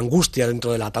su angustia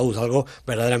dentro del ataúd, algo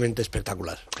verdaderamente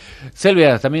espectacular.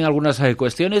 Silvia, también algunas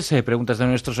cuestiones, preguntas de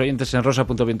nuestros oyentes en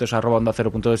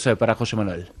rosa.vientos@onda0.es para José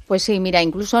Manuel. Pues sí, mira,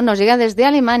 incluso nos llega desde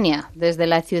Alemania, desde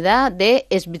la ciudad de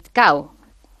Zwickau.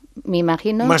 Me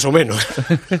imagino. Más o menos.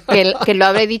 Que lo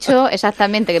habré dicho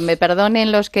exactamente, que me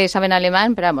perdonen los que saben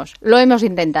alemán, pero vamos, lo hemos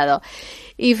intentado.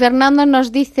 Y Fernando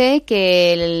nos dice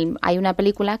que hay una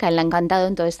película que a él le ha encantado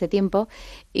en todo este tiempo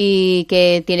y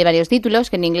que tiene varios títulos,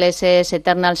 que en inglés es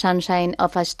Eternal Sunshine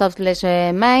of a Spotless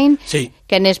Mind,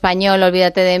 que en español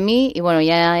Olvídate de mí, y bueno,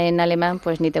 ya en alemán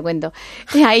pues ni te cuento,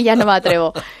 ahí ya no me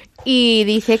atrevo. Y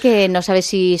dice que no sabe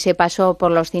si se pasó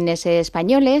por los cines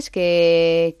españoles,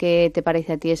 ¿qué te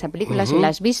parece a ti esa película, si la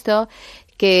has visto?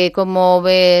 Que como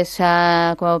ves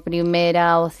como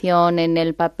primera opción en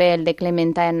el papel de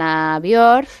Clementina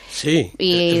Björk,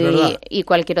 es verdad. Y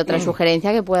cualquier otra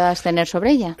sugerencia que puedas tener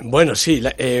sobre ella. Bueno, sí,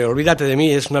 Olvídate de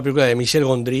mí es una película de Michel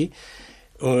Gondry.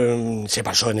 Se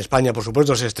pasó en España, por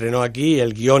supuesto, se estrenó aquí,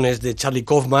 el guión es de Charlie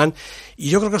Kaufman, y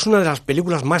yo creo que es una de las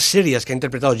películas más serias que ha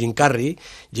interpretado Jim Carrey.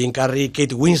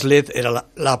 Kate Winslet era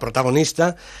la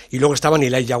protagonista, y luego estaban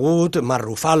Elijah Wood, Mark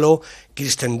Ruffalo,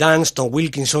 Kirsten Dunst, Tom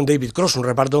Wilkinson, David Cross, un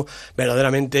reparto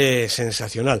verdaderamente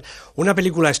sensacional. Una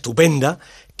película estupenda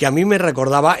que a mí me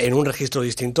recordaba, en un registro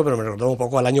distinto, pero me recordaba un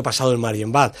poco al año pasado en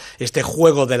Marienbad, este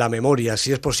juego de la memoria,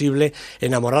 si es posible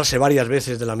enamorarse varias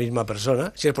veces de la misma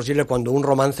persona, si es posible cuando un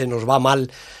romance nos va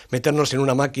mal, meternos en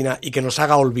una máquina y que nos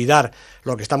haga olvidar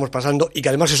lo que estamos pasando, y que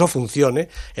además eso funcione.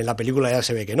 En la película ya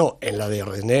se ve que no, en la de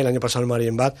René el año pasado en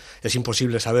Marienbad es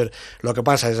imposible saber lo que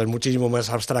pasa, es muchísimo más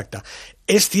abstracta.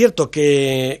 Es cierto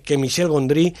que Michel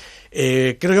Gondry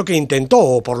creo yo que intentó,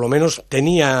 o por lo menos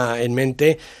tenía en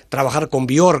mente, trabajar con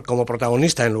Björk como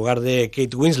protagonista en lugar de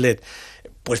Kate Winslet,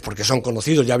 pues porque son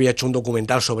conocidos, ya había hecho un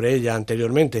documental sobre ella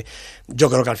anteriormente. Yo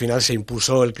creo que al final se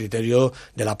impuso el criterio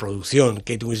de la producción.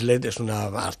 Kate Winslet es una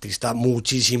artista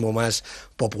muchísimo más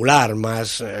popular,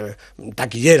 más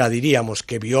taquillera, diríamos,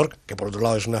 que Björk, que por otro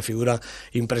lado es una figura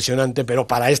impresionante, pero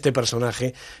para este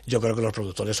personaje yo creo que los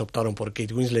productores optaron por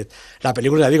Kate Winslet. La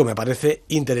película, ya digo, me parece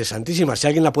interesantísima. Si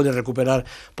alguien la puede recuperar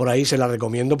por ahí, se la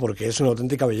recomiendo porque es una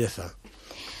auténtica belleza.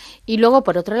 Y luego,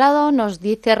 por otro lado, nos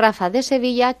dice Rafa de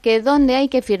Sevilla que dónde hay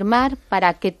que firmar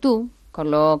para que tú, con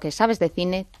lo que sabes de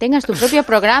cine, tengas tu propio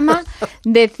programa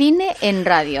de cine en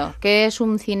radio, que es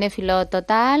un cinéfilo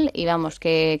total y vamos,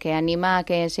 que anima a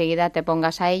que enseguida te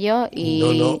pongas a ello.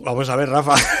 Y... No, vamos a ver,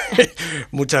 Rafa,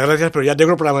 muchas gracias, pero ya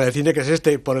tengo el programa de cine que es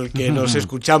este, por el que nos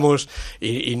escuchamos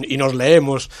y nos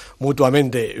leemos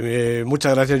mutuamente.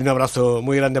 Muchas gracias y un abrazo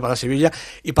muy grande para Sevilla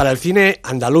y para el cine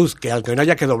andaluz, que al que no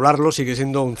haya que doblarlo sigue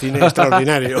siendo un cine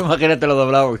extraordinario. Imagínatelo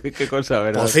doblado, qué cosa,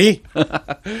 ¿verdad? Pues sí.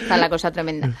 Está la cosa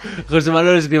tremenda. José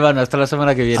Manuel Escribano, hasta la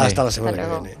semana que viene. Hasta la semana que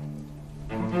viene.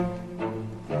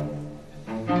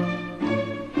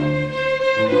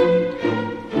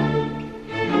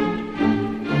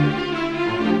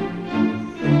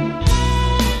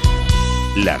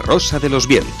 La Rosa de los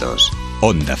Vientos,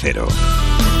 Onda Cero.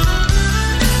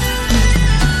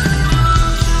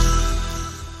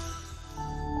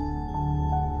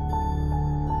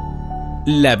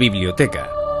 La biblioteca.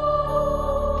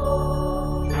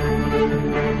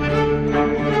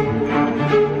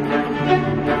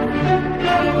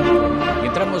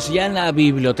 Ya en la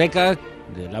biblioteca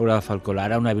de Laura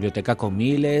Falcolara, una biblioteca con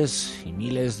miles y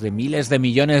miles de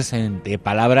millones de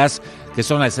palabras que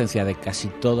son la esencia de casi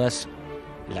todas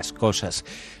las cosas.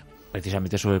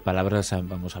 Precisamente sobre palabras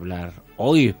vamos a hablar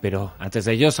hoy, pero antes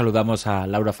de ello saludamos a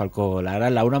Laura Falcolara.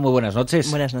 Laura, muy buenas noches.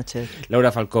 Buenas noches.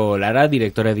 Laura Falcolara,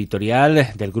 directora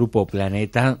editorial del Grupo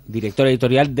Planeta, directora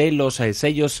editorial de los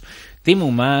sellos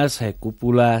Timum Más,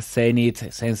 Cúpula, Zenit,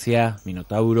 Esencia,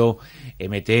 Minotauro,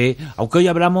 MT. Aunque hoy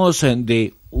hablamos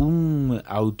de un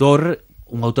autor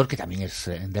un autor que también es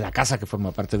de la casa, que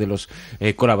forma parte de los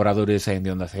colaboradores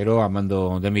de Onda Cero,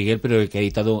 Amando de Miguel, pero que ha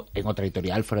editado en otra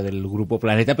editorial fuera del Grupo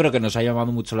Planeta, pero que nos ha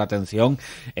llamado mucho la atención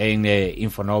en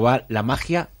Infonova, La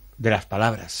magia de las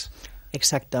palabras.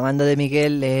 Exacto, Amando de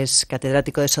Miguel es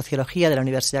catedrático de Sociología de la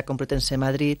Universidad Complutense de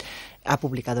Madrid, ha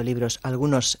publicado libros,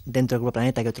 algunos dentro del Grupo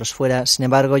Planeta y otros fuera. Sin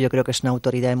embargo, yo creo que es una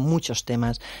autoridad en muchos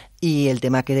temas y el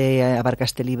tema que abarca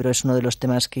este libro es uno de los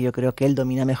temas que yo creo que él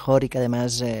domina mejor y que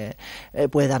además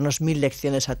puede darnos 1000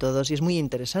 lecciones a todos y es muy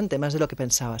interesante, más de lo que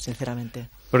pensaba, sinceramente.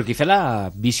 Pero quizá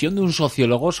la visión de un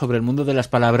sociólogo sobre el mundo de las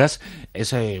palabras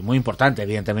es muy importante,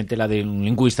 evidentemente la de un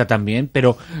lingüista también,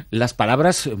 pero las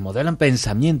palabras modelan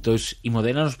pensamientos y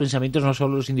modelan los pensamientos no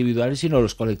solo los individuales sino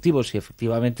los colectivos y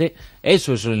efectivamente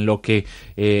eso es en lo que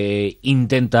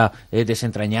intenta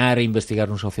desentrañar e investigar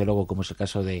un sociólogo, como es el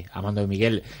caso de Amando de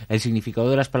Miguel, el significado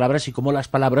de las palabras y cómo las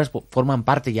palabras forman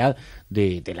parte ya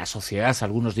de la sociedad,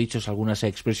 algunos dichos, algunas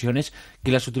expresiones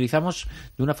que las utilizamos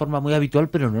de una forma muy habitual,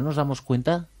 pero no nos damos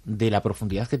cuenta de la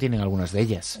profundidad que tienen algunas de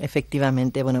ellas.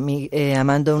 Efectivamente, bueno,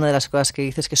 Amando, una de las cosas que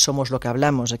dice es que somos lo que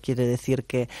hablamos, quiere decir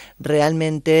que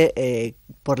realmente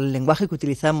por el lenguaje que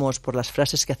utilizamos, por las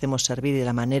frases que hacemos servir y de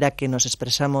la manera que nos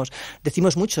expresamos,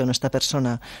 decimos mucho de nuestra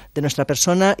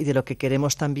persona y de lo que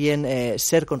queremos también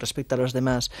ser con respecto a los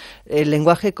demás. El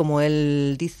lenguaje, como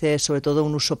él dice, es sobre todo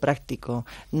un uso práctico.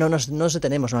 No nos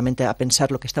detenemos normalmente a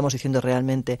pensar lo que estamos diciendo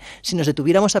realmente. Si nos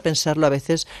detuviéramos a pensarlo, a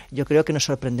veces yo creo que nos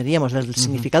sorprenderíamos del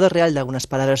significado real de algunas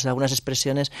palabras, de algunas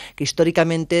expresiones que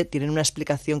históricamente tienen una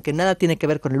explicación que nada tiene que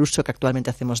ver con el uso que actualmente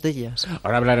hacemos de ellas.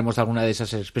 Ahora hablaremos de alguna de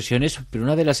esas expresiones, pero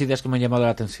una de las ideas que me han llamado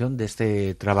la atención de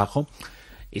este trabajo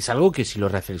es algo que si lo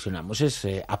reflexionamos es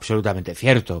absolutamente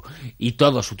cierto y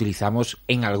todos utilizamos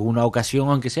en alguna ocasión,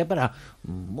 aunque sea para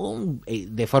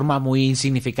de forma muy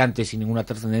insignificante, sin ninguna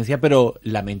trascendencia, pero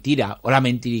la mentira o la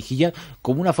mentirijilla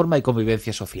como una forma de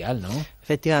convivencia social, ¿no?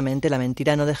 Efectivamente, la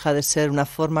mentira no deja de ser una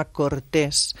forma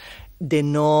cortés de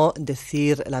no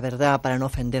decir la verdad para no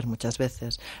ofender muchas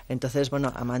veces. Entonces,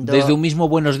 bueno, Amando... Desde un mismo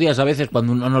buenos días a veces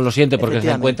cuando uno no lo siente porque se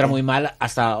encuentra muy mal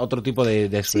hasta otro tipo de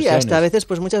expresiones. Sí, hasta a veces,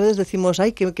 pues muchas veces decimos,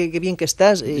 ay, qué bien que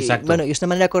estás. Y, bueno, y es una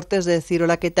manera cortés de decir,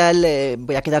 hola, ¿qué tal?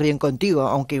 Voy a quedar bien contigo,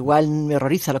 aunque igual me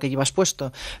horroriza lo que llevas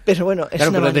puesto. Pero bueno, es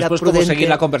una manera después prudente. ¿Cómo seguir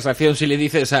la conversación si le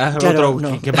dices a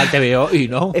otro que mal te veo y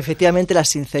no? Efectivamente, la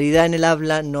sinceridad en el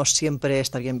habla no siempre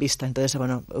está bien vista. Entonces,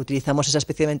 bueno, utilizamos esa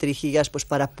especie de mentirijillas pues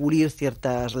para pulir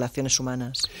ciertas relaciones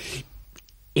humanas.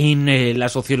 En la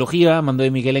sociología, Amando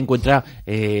de Miguel encuentra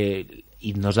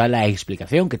y nos da la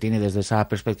explicación que tiene desde esa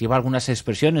perspectiva algunas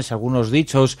expresiones, algunos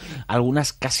dichos,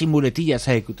 algunas casi muletillas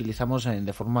que utilizamos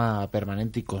de forma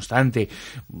permanente y constante,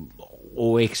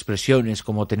 o expresiones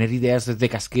como tener ideas de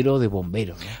casquero o de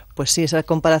bombero, ¿no? Pues sí, esa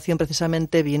comparación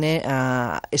precisamente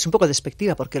es un poco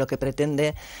despectiva porque lo que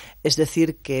pretende es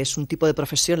decir que es un tipo de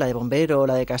profesión, la de bombero o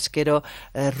la de casquero,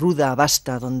 ruda,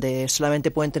 vasta, donde solamente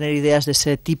pueden tener ideas de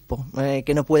ese tipo,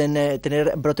 que no pueden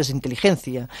tener brotes de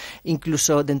inteligencia.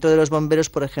 Incluso dentro de los bomberos,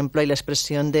 por ejemplo, hay la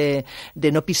expresión de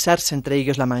no pisarse entre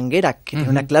ellos la manguera, que tiene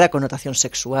una clara connotación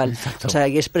sexual. Exacto. O sea,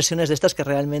 hay expresiones de estas que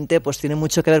realmente pues tienen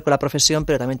mucho que ver con la profesión,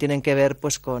 pero también tienen que ver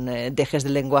pues con dejes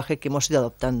del lenguaje que hemos ido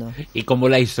adoptando. Y cómo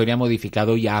la historia ha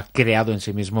modificado y ha creado en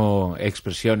sí mismo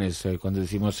expresiones. Cuando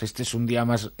decimos, este es un día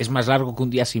es más largo que un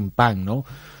día sin pan, ¿no?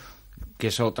 Que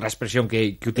es otra expresión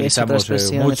que utilizamos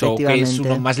mucho, que es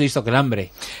uno más listo que el hambre.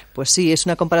 Pues sí, es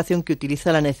una comparación que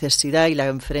utiliza la necesidad y la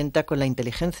enfrenta con la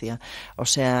inteligencia. O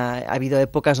sea, ha habido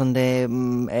épocas donde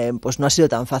pues no ha sido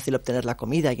tan fácil obtener la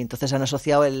comida y entonces han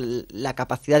asociado la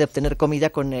capacidad de obtener comida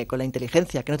con la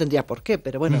inteligencia, que no tendría por qué,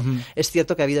 pero bueno, es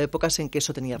cierto que ha habido épocas en que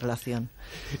eso tenía relación.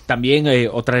 También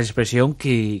otra expresión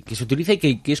que se utiliza y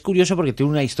que es curioso porque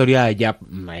tiene una historia ya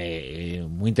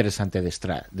muy interesante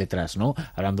detrás, ¿no?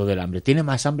 Hablando del hambre. Tiene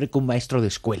más hambre que un maestro de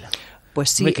escuela.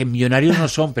 Pues sí. Hombre, que millonarios no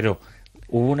son, pero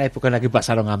 ¿hubo una época en la que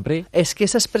pasaron hambre? Es que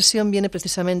esa expresión viene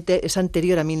precisamente, es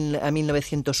anterior a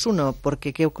 1901,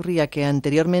 porque ¿qué ocurría? Que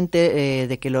anteriormente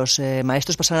de que los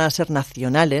maestros pasaran a ser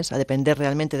nacionales, a depender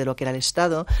realmente de lo que era el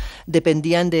Estado,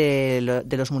 dependían de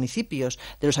los municipios,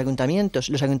 de los ayuntamientos.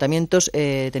 Los ayuntamientos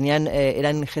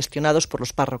eran gestionados por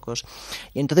los párrocos.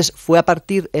 Y entonces fue a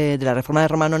partir de la reforma de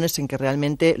Romanones en que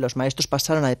realmente los maestros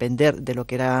pasaron a depender de lo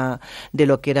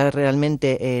que era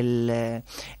realmente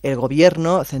el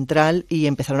gobierno central y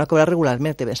empezaron a cobrar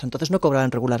regularmente. Entonces no cobraban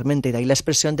regularmente y de ahí la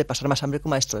expresión de pasar más hambre que un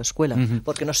maestro de escuela,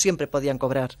 porque no siempre podían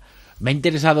cobrar. Me ha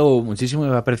interesado muchísimo,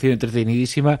 me ha parecido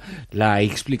entretenidísima la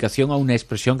explicación a una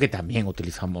expresión que también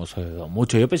utilizamos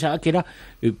mucho. Yo pensaba que era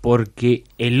porque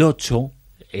el 8,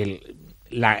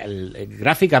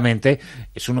 gráficamente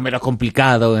es un número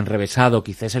complicado, enrevesado,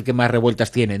 quizás es el que más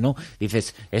revueltas tiene, ¿no?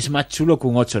 Dices, es más chulo que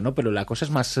un 8, ¿no? Pero la cosa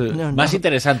es más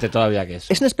interesante todavía que eso.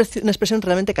 Es una expresión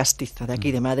realmente castiza de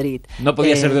aquí, de Madrid. No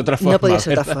podía ser de otra forma. No podía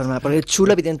ser de otra forma, porque el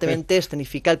chulo evidentemente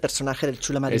escenifica el personaje del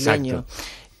chulo madrileño.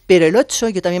 Exacto. Pero el 8,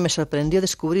 yo también me sorprendió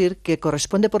descubrir que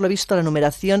corresponde por lo visto a la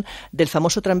numeración del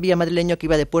famoso tranvía madrileño que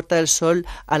iba de Puerta del Sol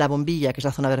a La Bombilla, que es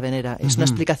la zona verbenera. Es una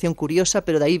explicación curiosa,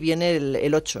 pero de ahí viene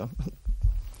el 8.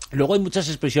 Luego hay muchas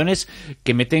expresiones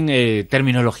que meten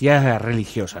terminología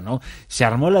religiosa, ¿no? Se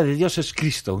armó la de Dios es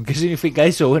Cristo. ¿Qué significa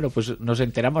eso? Bueno, pues nos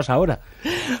enteramos ahora.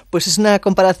 Pues es una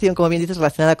comparación, como bien dices,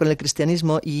 relacionada con el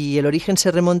cristianismo, y el origen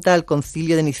se remonta al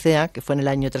concilio de Nicea, que fue en el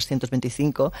año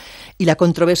 325, y la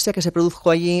controversia que se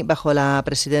produjo allí bajo la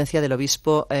presidencia del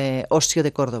obispo Osio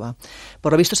de Córdoba.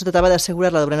 Por lo visto se trataba de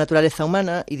asegurar la doble naturaleza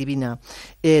humana y divina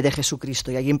de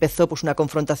Jesucristo, y allí empezó pues una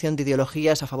confrontación de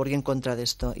ideologías a favor y en contra de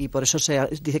esto, y por eso se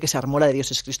dice que se armó la de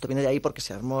Dios es Cristo, viene de ahí porque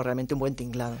se armó realmente un buen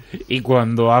tinglado. Y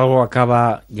cuando algo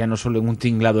acaba ya no solo en un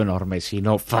tinglado enorme,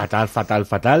 sino fatal,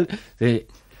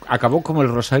 acabó como el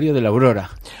Rosario de la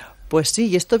Aurora. Pues sí,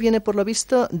 y esto viene por lo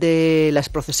visto de las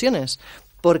procesiones,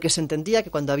 porque se entendía que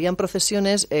cuando habían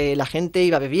procesiones la gente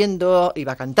iba bebiendo,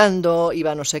 iba cantando,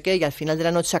 iba no sé qué, y al final de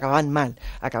la noche acababan mal,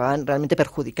 acababan realmente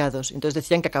perjudicados. Entonces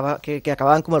decían que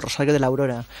acababan como el Rosario de la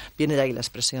Aurora. Viene de ahí la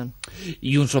expresión.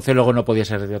 Y un sociólogo no podía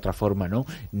ser de otra forma, ¿no?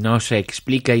 No se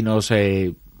explica y no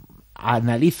se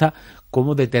analiza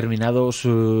cómo determinadas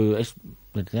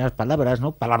palabras,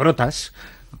 ¿no? Palabrotas,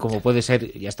 como puede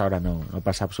ser, y hasta ahora no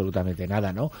pasa absolutamente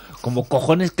nada, ¿no? Como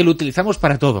cojones que lo utilizamos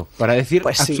para todo, para decir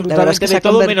pues sí, absolutamente de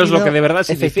todo menos lo que de verdad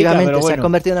significa. Efectivamente, pero bueno. Se ha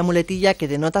convertido en una muletilla que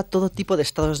denota todo tipo de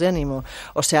estados de ánimo.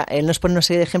 O sea, él nos pone una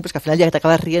serie de ejemplos que al final ya te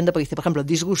acabas riendo porque dice, por ejemplo,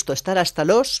 disgusto, estar hasta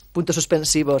los puntos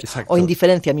suspensivos. Exacto. O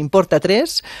indiferencia, me importa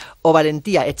 3, o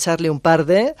valentía, echarle un par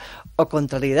de, o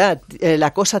contrariedad,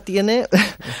 la cosa tiene,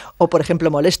 o por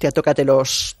ejemplo, molestia, tócate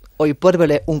los... o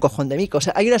hipérbole, un cojón de mico. O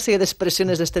sea, hay una serie de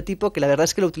expresiones de este tipo que la verdad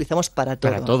es que lo utilizamos para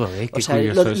todo. Para todo, Qué o sea,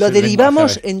 curioso lo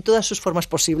derivamos en todas sus formas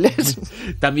posibles.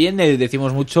 También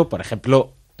decimos mucho, por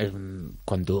ejemplo,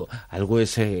 cuando algo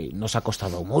nos ha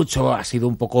costado mucho, ha sido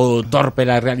un poco torpe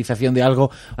la realización de algo,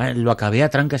 lo acabé a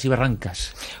trancas y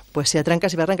barrancas. Pues sí, a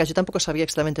trancas y barrancas. Yo tampoco sabía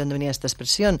exactamente dónde venía esta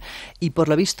expresión. Y por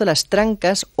lo visto las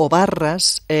trancas o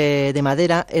barras de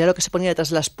madera era lo que se ponía detrás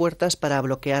de las puertas para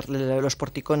bloquear los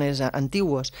porticones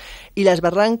antiguos. Y las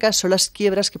barrancas son las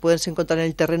quiebras que puedes encontrar en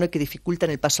el terreno y que dificultan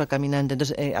el paso al caminante.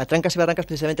 Entonces, a trancas y barrancas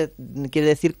precisamente quiere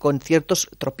decir con ciertos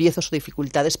tropiezos o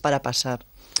dificultades para pasar.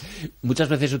 Muchas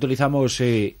veces utilizamos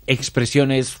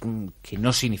expresiones que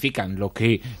no significan lo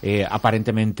que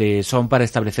aparentemente son para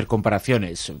establecer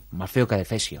comparaciones. Más feo que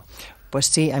adefesio. Pues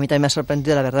sí, a mí también me ha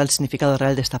sorprendido la verdad el significado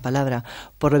real de esta palabra.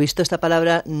 Por lo visto esta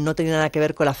palabra no tenía nada que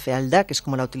ver con la fealdad, que es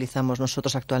como la utilizamos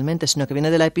nosotros actualmente, sino que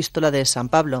viene de la epístola de San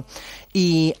Pablo.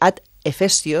 Y ad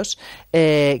Efesios,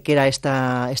 que era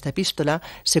esta epístola,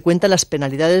 se cuentan las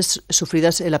penalidades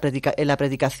sufridas en la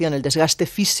predicación, el desgaste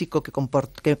físico que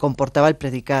comportaba el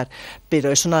predicar,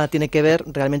 pero eso nada tiene que ver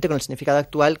realmente con el significado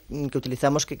actual que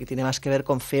utilizamos, que tiene más que ver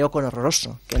con feo, con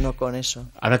horroroso, que no con eso.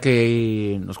 Ahora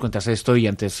que nos cuentas esto, y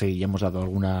antes ya hemos dado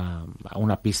alguna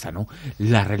pista, ¿no?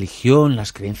 La religión,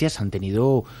 las creencias han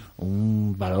tenido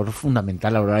un valor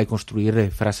fundamental a la hora de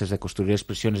construir frases, de construir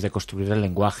expresiones, de construir el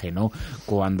lenguaje, ¿no?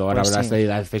 Cuando ahora hablas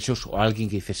de Efesios, o alguien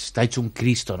que dices, está hecho un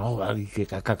Cristo, ¿no? Alguien que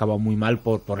ha acabado muy mal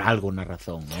por algo, una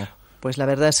razón, ¿no? Pues la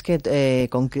verdad es que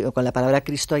con la palabra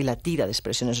Cristo hay la tira de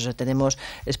expresiones. O sea, tenemos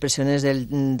expresiones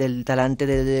del talante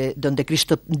de donde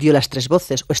Cristo dio las 3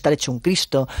 voces, o estar hecho un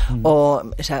Cristo, o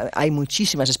sea, hay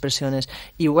muchísimas expresiones.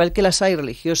 Igual que las hay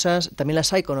religiosas, también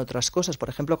las hay con otras cosas, por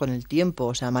ejemplo, con el tiempo,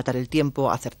 o sea, matar el tiempo,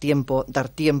 hacer tiempo, dar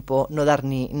tiempo, no dar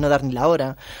ni la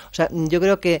hora. O sea, yo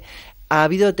creo que ha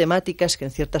habido temáticas que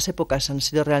en ciertas épocas han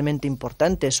sido realmente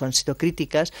importantes o han sido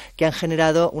críticas, que han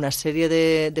generado una serie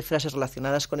de frases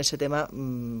relacionadas con ese tema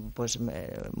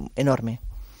enorme.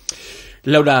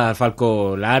 Laura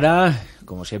Falcó Lara,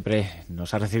 como siempre,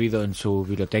 nos ha recibido en su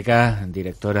biblioteca,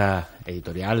 directora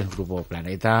editorial, Grupo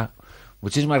Planeta.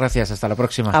 Muchísimas gracias, hasta la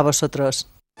próxima. A vosotros.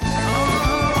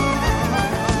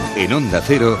 En Onda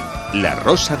Cero, La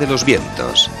Rosa de los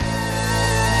Vientos.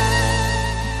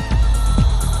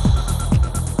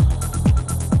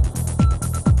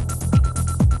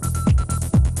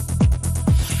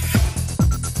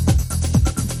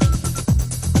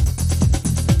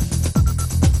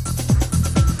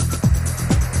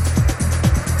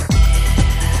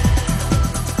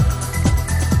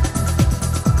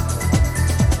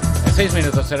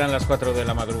 Serán las 4 de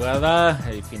la madrugada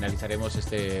y finalizaremos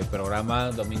este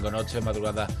programa, domingo noche,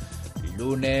 madrugada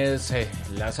lunes,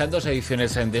 las 2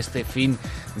 ediciones de este fin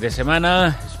de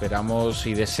semana. Esperamos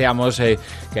y deseamos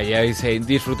que hayáis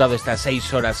disfrutado estas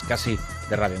 6 horas casi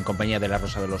de radio en compañía de La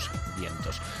Rosa de los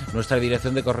Vientos. Nuestra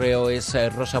dirección de correo es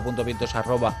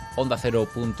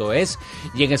rosa.vientos@ondacero.es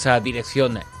y en esa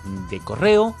dirección de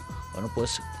correo, bueno,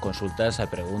 pues consultas,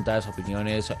 preguntas,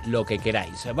 opiniones, lo que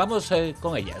queráis. Vamos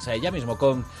con ellas, ya mismo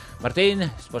con Martín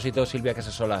Expósito, Silvia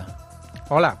Casasola.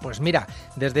 Hola, pues mira,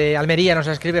 desde Almería nos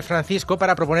escribe Francisco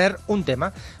para proponer un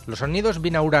tema, los sonidos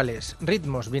binaurales,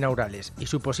 ritmos binaurales y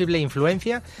su posible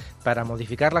influencia para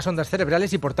modificar las ondas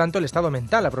cerebrales y por tanto el estado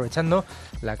mental, aprovechando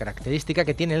la característica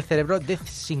que tiene el cerebro de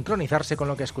sincronizarse con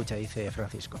lo que escucha, dice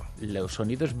Francisco. Los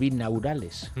sonidos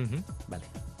binaurales. Vale.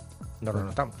 Nos lo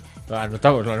notamos. Lo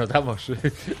anotamos.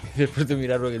 Después de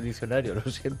mirarlo en el diccionario, lo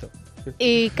siento.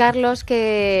 Y Carlos,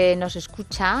 que nos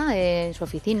escucha en su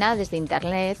oficina desde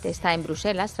internet, está en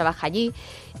Bruselas, trabaja allí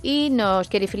y nos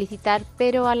quiere felicitar,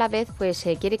 pero a la vez pues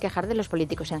quiere quejar de los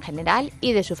políticos en general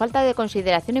y de su falta de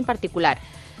consideración en particular.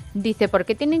 Dice, ¿por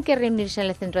qué tienen que reunirse en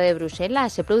el centro de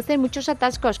Bruselas? Se producen muchos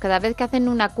atascos cada vez que hacen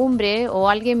una cumbre o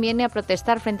alguien viene a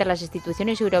protestar frente a las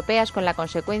instituciones europeas con la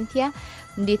consecuencia,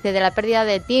 dice, de la pérdida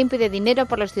de tiempo y de dinero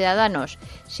por los ciudadanos.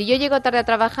 Si yo llego tarde a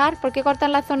trabajar, ¿por qué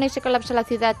cortan la zona y se colapsa la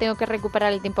ciudad? ¿Tengo que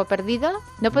recuperar el tiempo perdido?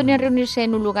 ¿No podrían reunirse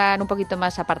en un lugar un poquito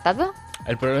más apartado?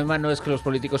 El problema no es que los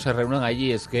políticos se reúnan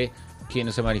allí, es que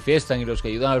quienes se manifiestan y los que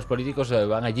ayudan a los políticos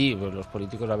van allí. Pues los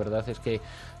políticos, la verdad es que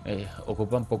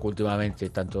ocupan poco últimamente,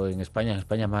 tanto en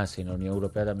España más, y en la Unión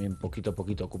Europea también poquito a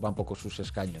poquito, ocupan poco sus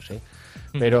escaños.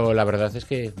 Pero la verdad es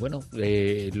que, bueno,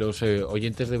 los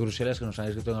oyentes de Bruselas que nos han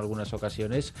escrito en algunas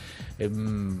ocasiones,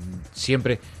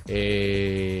 siempre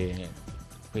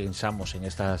pensamos en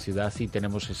esta ciudad y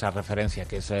tenemos esa referencia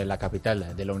que es la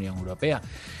capital de la Unión Europea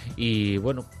y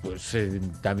bueno, pues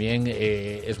también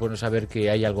es bueno saber que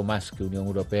hay algo más que Unión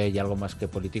Europea y algo más que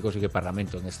políticos y que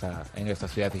Parlamento en esta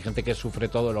ciudad, y gente que sufre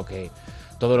todo lo que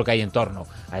hay en torno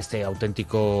a esta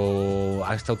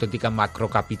auténtica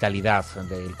macrocapitalidad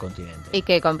del continente. Y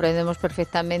que comprendemos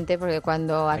perfectamente porque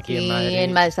cuando aquí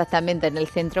en Madrid, exactamente en el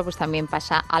centro, pues también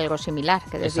pasa algo similar,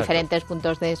 que desde diferentes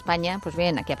puntos de España pues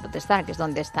vienen aquí a protestar, que es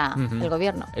donde está el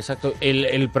gobierno. Exacto.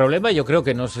 El problema yo creo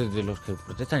que no es de los que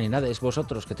protestan ni nada, es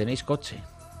vosotros que tenéis coche.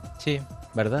 Sí.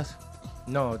 ¿Verdad?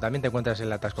 No, también te encuentras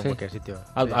el atasco en cualquier sitio.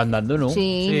 Andando, ¿no?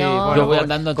 Sí, no. Bueno, yo voy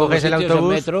andando en todos los sitios, autobús,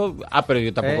 en metro. Pero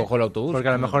yo tampoco cojo el autobús. Porque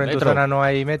a lo mejor en tu zona no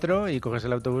hay metro y coges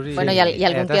el autobús y... Bueno, y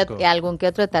algún que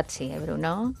otro taxi,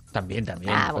 Bruno. También.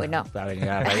 Ah, bueno. Para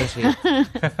venir a la radio, sí.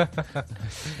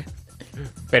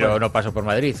 Pero no paso por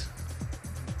Madrid.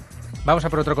 Vamos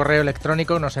a por otro correo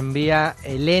electrónico, nos envía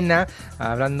Elena,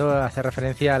 hace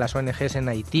referencia a las ONGs en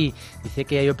Haití. Dice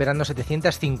que hay operando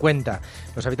 750.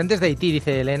 Los habitantes de Haití,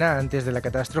 dice Elena, antes de la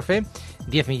catástrofe,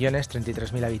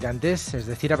 10.033.000 habitantes, es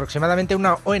decir, aproximadamente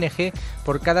una ONG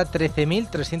por cada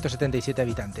 13.377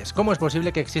 habitantes. ¿Cómo es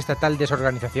posible que exista tal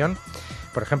desorganización?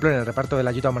 Por ejemplo, en el reparto de la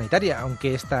ayuda humanitaria,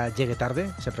 aunque esta llegue tarde,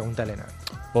 se pregunta Elena.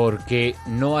 Porque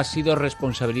no ha sido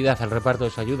responsabilidad al reparto de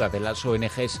esa ayuda de las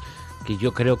ONGs, que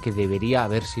yo creo que debería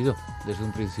haber sido desde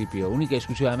un principio, única y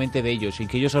exclusivamente de ellos, y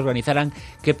que ellos organizaran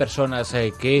qué personas,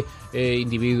 qué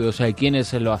individuos,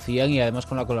 quiénes lo hacían, y además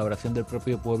con la colaboración del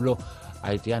propio pueblo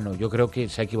haitiano. Yo creo que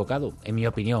se ha equivocado, en mi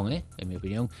opinión,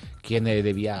 quien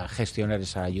debía gestionar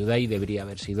esa ayuda y debería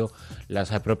haber sido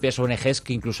las propias ONGs,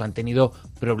 que incluso han tenido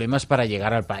problemas para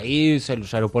llegar al país, en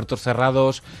los aeropuertos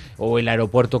cerrados o el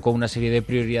aeropuerto con una serie de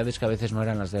prioridades que a veces no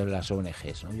eran las de las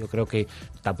ONGs, ¿no? Yo creo que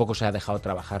tampoco se ha dejado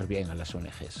trabajar bien a las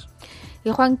ONGs. Y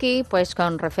Juanqui, pues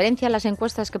con referencia a las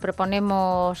encuestas que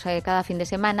proponemos cada fin de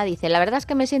semana, dice, la verdad es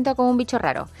que me siento como un bicho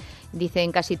raro. Dice,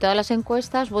 en casi todas las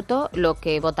encuestas voto lo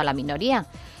que vota la minoría.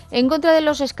 En contra de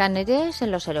los escáneres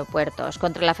en los aeropuertos,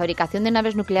 contra la fabricación de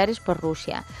naves nucleares por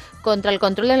Rusia, contra el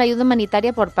control de la ayuda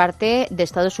humanitaria por parte de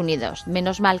Estados Unidos.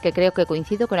 Menos mal que creo que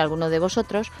coincido con alguno de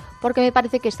vosotros, porque me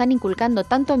parece que están inculcando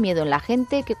tanto miedo en la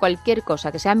gente que cualquier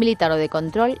cosa que sea militar o de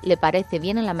control le parece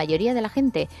bien a la mayoría de la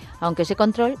gente, aunque ese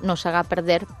control nos haga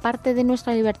perder parte de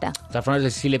nuestra libertad. De todas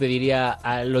formas, sí le pediría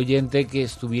al oyente que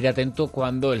estuviera atento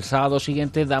cuando el sábado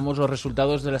siguiente damos los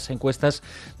resultados de las encuestas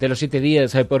de los 7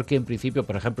 días, porque en principio,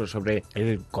 por ejemplo, sobre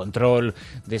el control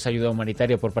de esa ayuda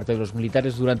humanitaria por parte de los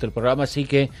militares durante el programa sí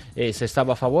que se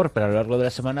estaba a favor, pero a lo largo de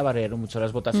la semana variaron mucho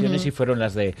las votaciones y fueron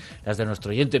las de nuestro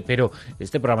oyente. Pero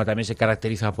este programa también se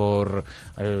caracteriza por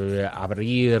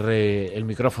abrir el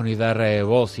micrófono y dar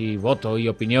voz y voto y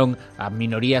opinión a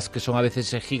minorías que son a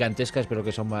veces gigantescas, pero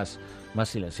que son más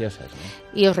silenciosas,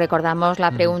 ¿no? Y os recordamos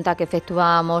la pregunta que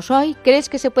efectuábamos hoy. ¿Crees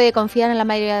que se puede confiar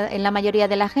en la mayoría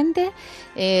de la gente?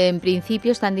 En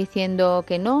principio están diciendo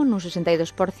que no, con un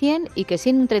 62% y que sí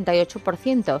un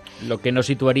 38%. Lo que nos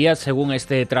situaría, según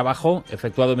este trabajo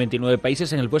efectuado en 29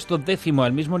 países, en el puesto 10º,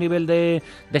 al mismo nivel de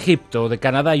Egipto, de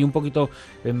Canadá y un poquito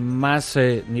más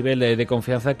nivel de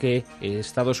confianza que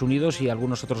Estados Unidos y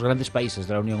algunos otros grandes países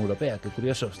de la Unión Europea. Qué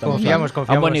curioso. Estamos Confiamos.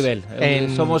 a un buen nivel.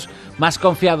 Somos más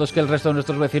confiados que el resto de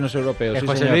nuestros vecinos europeos. Sí,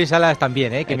 José señor. Luis Salas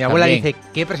también, que mi abuela también dice,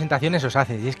 ¿qué presentaciones os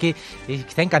hace? Y es que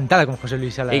está encantada con José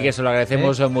Luis Salas. Y que se lo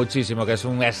agradecemos muchísimo, que es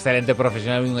un excelente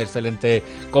profesional y un excelente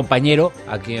compañero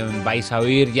a quien vais a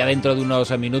oír ya dentro de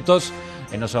unos minutos.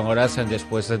 No son horas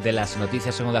después de las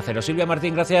noticias en Onda Cero. Silvia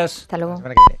Martín, gracias. Hasta luego. La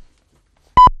semana que viene.